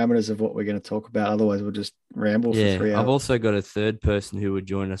parameters of what we're going to talk about. Otherwise, we'll just ramble for 3 hours. I've also got a third person who would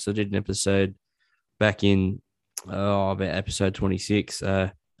join us. I did an episode back in about episode 26.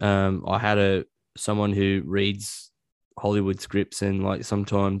 I had someone who reads Hollywood scripts and like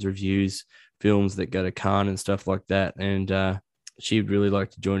sometimes reviews films that go to Cannes and stuff like that, and she'd really like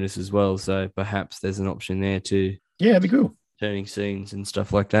to join us as well. So perhaps there's an option there too. Yeah, it'd be cool. Turning scenes and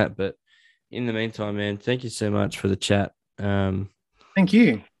stuff like that. But in the meantime, man, thank you so much for the chat. Thank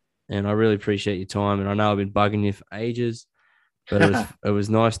you. And I really appreciate your time. And I know I've been bugging you for ages, but it was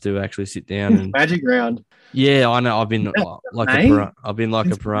nice to actually sit down and magic round. Yeah, I know. I've been like a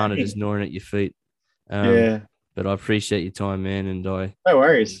piranha just gnawing at your feet. Yeah. But I appreciate your time, man. And no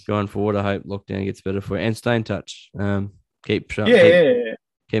worries. Going forward, I hope lockdown gets better for you. And stay in touch. Keep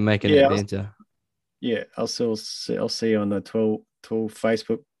making it banter. I'll see you on the 12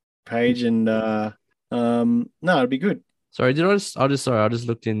 Facebook page, and no, it'll be good. Sorry, I just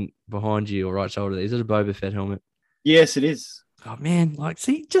looked in behind you or right shoulder. Is it a Boba Fett helmet? Yes, it is. Oh man, like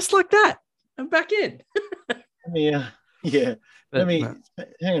see, just like that, I'm back in. Yeah. Let me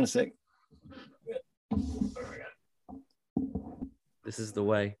hang on a sec. This is the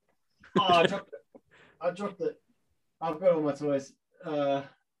way. I dropped it. I've got all my toys. I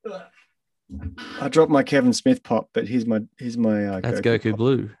dropped my Kevin Smith pop, but here's my that's Goku pop.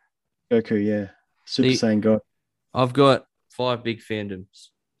 Blue. Goku, yeah. Super Saiyan God. I've got 5 big fandoms.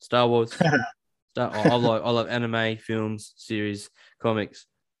 Star Wars. I love anime, films, series, comics.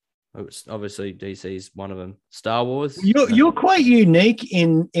 Obviously, DC is one of them. Star Wars. You're quite unique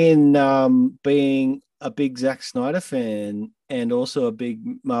in being a big Zack Snyder fan and also a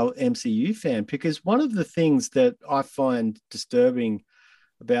big MCU fan, because one of the things that I find disturbing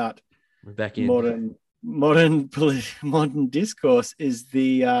about modern discourse is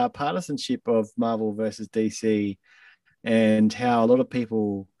the partisanship of Marvel versus DC, and how a lot of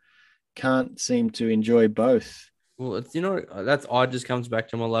people can't seem to enjoy both. Well, that's just comes back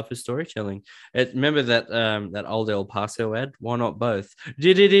to my love for storytelling. Remember that old El Paso ad? Why not both?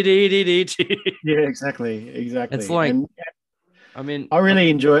 Yeah, exactly. It's like, I really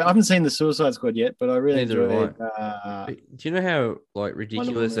enjoy. I haven't seen the Suicide Squad yet, but I really enjoy it. Do you know how like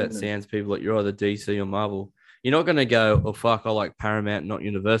ridiculous that sounds? People like, you're either DC or Marvel. You're not going to go, oh fuck, I like Paramount, not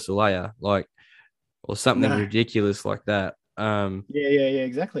Universal, are you? Like, or something ridiculous like that. Yeah,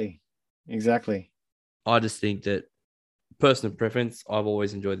 exactly. I just think that personal preference, I've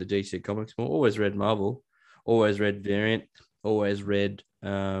always enjoyed the DC comics more. Always read Marvel, always read Variant, always read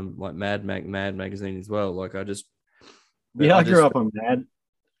like Mad magazine as well. Like I grew up on Mad.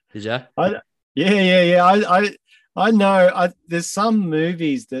 Did ya? Yeah. I know. There's some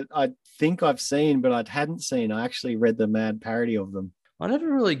movies that I think I've seen, but I hadn't seen. I actually read the Mad parody of them. I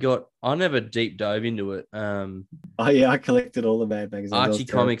never deep dove into it. I collected all the Mad magazines. Archie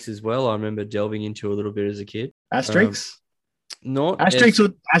comics as well. I remember delving into a little bit as a kid. Asterix? Not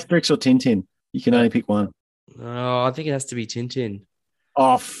Asterix or Tintin. You can only pick one. Oh, I think it has to be Tintin.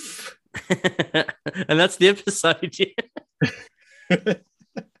 Off. And that's the episode. Yeah.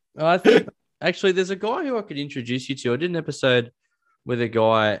 I think actually there's a guy who I could introduce you to. I did an episode with a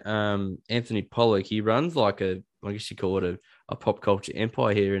guy, Anthony Pollock. He runs like I guess you call it a pop culture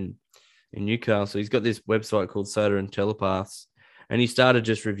empire here in Newcastle. He's got this website called Soda and Telepaths, and he started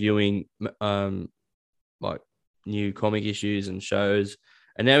just reviewing like new comic issues and shows.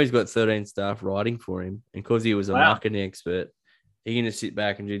 And now he's got 13 staff writing for him. And because he was a Wow. marketing expert, he can just sit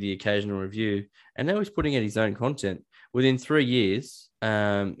back and do the occasional review. And now he's putting out his own content. Within 3 years,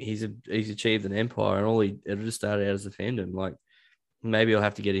 he's achieved an empire, and it'll just start out as a fandom. Like, maybe I'll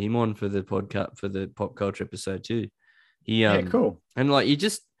have to get him on for the podcast, for the pop culture episode too. Yeah, cool. And like, you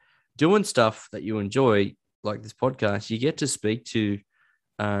just doing stuff that you enjoy, like this podcast, you get to speak to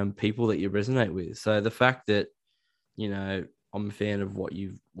people that you resonate with. So the fact that, you know, I'm a fan of what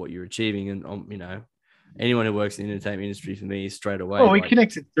you're achieving, and you know, anyone who works in the entertainment industry for me is straight away. Well, we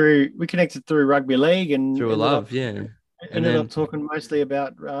connected through rugby league and through a love, yeah. Ended up talking mostly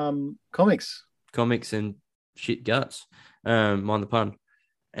about comics and shit guts. Mind the pun.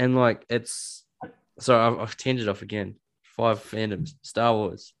 And like, it's sorry, I've tanged off again. 5 fandoms: Star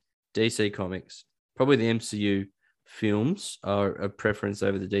Wars, DC Comics, probably the MCU films are a preference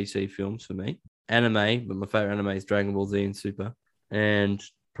over the DC films for me. Anime, but my favorite anime is Dragon Ball Z and Super. And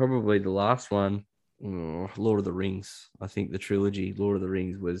probably the last one, Lord of the Rings. I think the trilogy Lord of the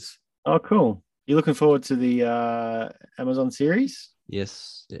Rings was. Oh, cool. You looking forward to the Amazon series?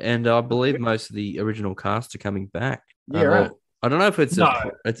 Yes, and I believe most of the original cast are coming back. Yeah, right. I don't know if it's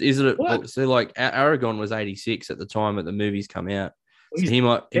What? so like Aragon was 86 at the time that the movies come out. So he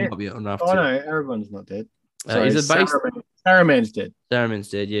might be enough. Oh no, Aragon's not dead. Is it based? Saruman's dead. Saruman's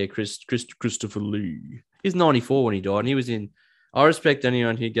dead. Yeah, Christopher Lee. He's 94 when he died, and he was in. I respect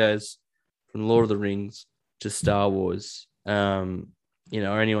anyone who goes from Lord of the Rings to Star Wars. You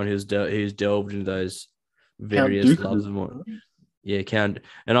know, or anyone who's delved into those various loves and what. Yeah, Count.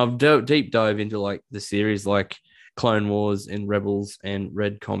 And I've deep dove into like the series like Clone Wars and Rebels and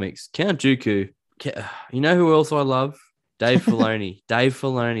Red Comics. Count Dooku. You know who else I love? Dave Filoni. Dave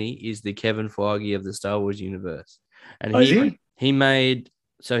Filoni is the Kevin Feige of the Star Wars universe. And he made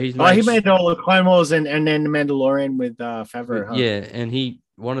he made all the Clone Wars and then the Mandalorian with Favreau. Huh? Yeah, and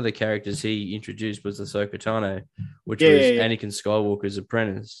one of the characters he introduced was Ahsoka Tano, which was Anakin Skywalker's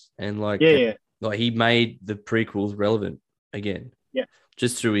apprentice. And like he made the prequels relevant again. Yeah.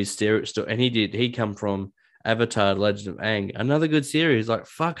 Just through his story. And he come from Avatar, Legend of Aang, another good series. Like,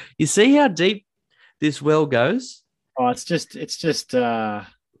 fuck, you see how deep this well goes? Oh, it's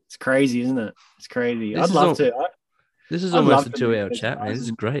crazy, isn't it? It's crazy. I'd love to. This is almost a 2-hour chat, man. This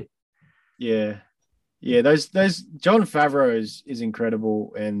is great. Yeah. Yeah, those Jon Favreau is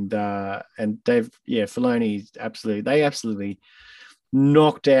incredible, and Dave Filoni absolutely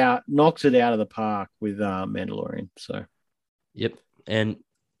knocked it out of the park with Mandalorian. So, yep, and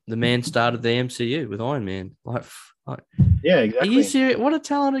the man started the MCU with Iron Man. Like yeah, exactly. Are you serious? What a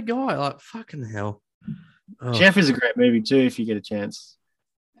talented guy! Like, fucking hell. Oh. Chef is a great movie too if you get a chance.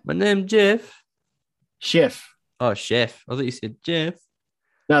 My name's Jeff. Chef. Oh, Chef. I thought you said Jeff.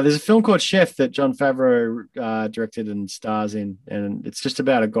 No, there's a film called Chef that Jon Favreau directed and stars in, and it's just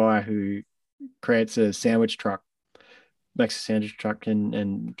about a guy who creates a sandwich truck, makes a sandwich truck,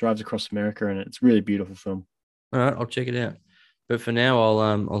 and drives across America, and it's a really beautiful film. All right, I'll check it out. But for now,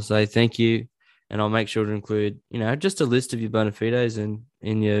 I'll say thank you, and I'll make sure to include, you know, just a list of your bona fides and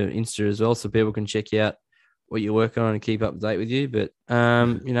in your Insta as well, so people can check out what you're working on and keep up to date with you. But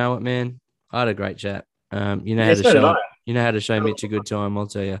you know what, man, I had a great chat. You know how to show Mitch a good time, I'll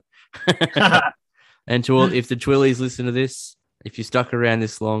tell you. And to all, if the Twillies listen to this, if you stuck around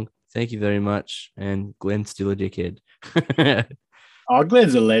this long, thank you very much. And Glenn's still a dickhead. Oh,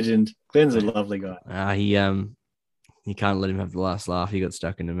 Glenn's a legend. Glenn's a lovely guy. You can't let him have the last laugh. He got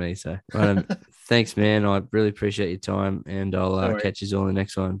stuck into me. So thanks, man. I really appreciate your time, and I'll catch you all in the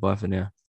next one. Bye for now.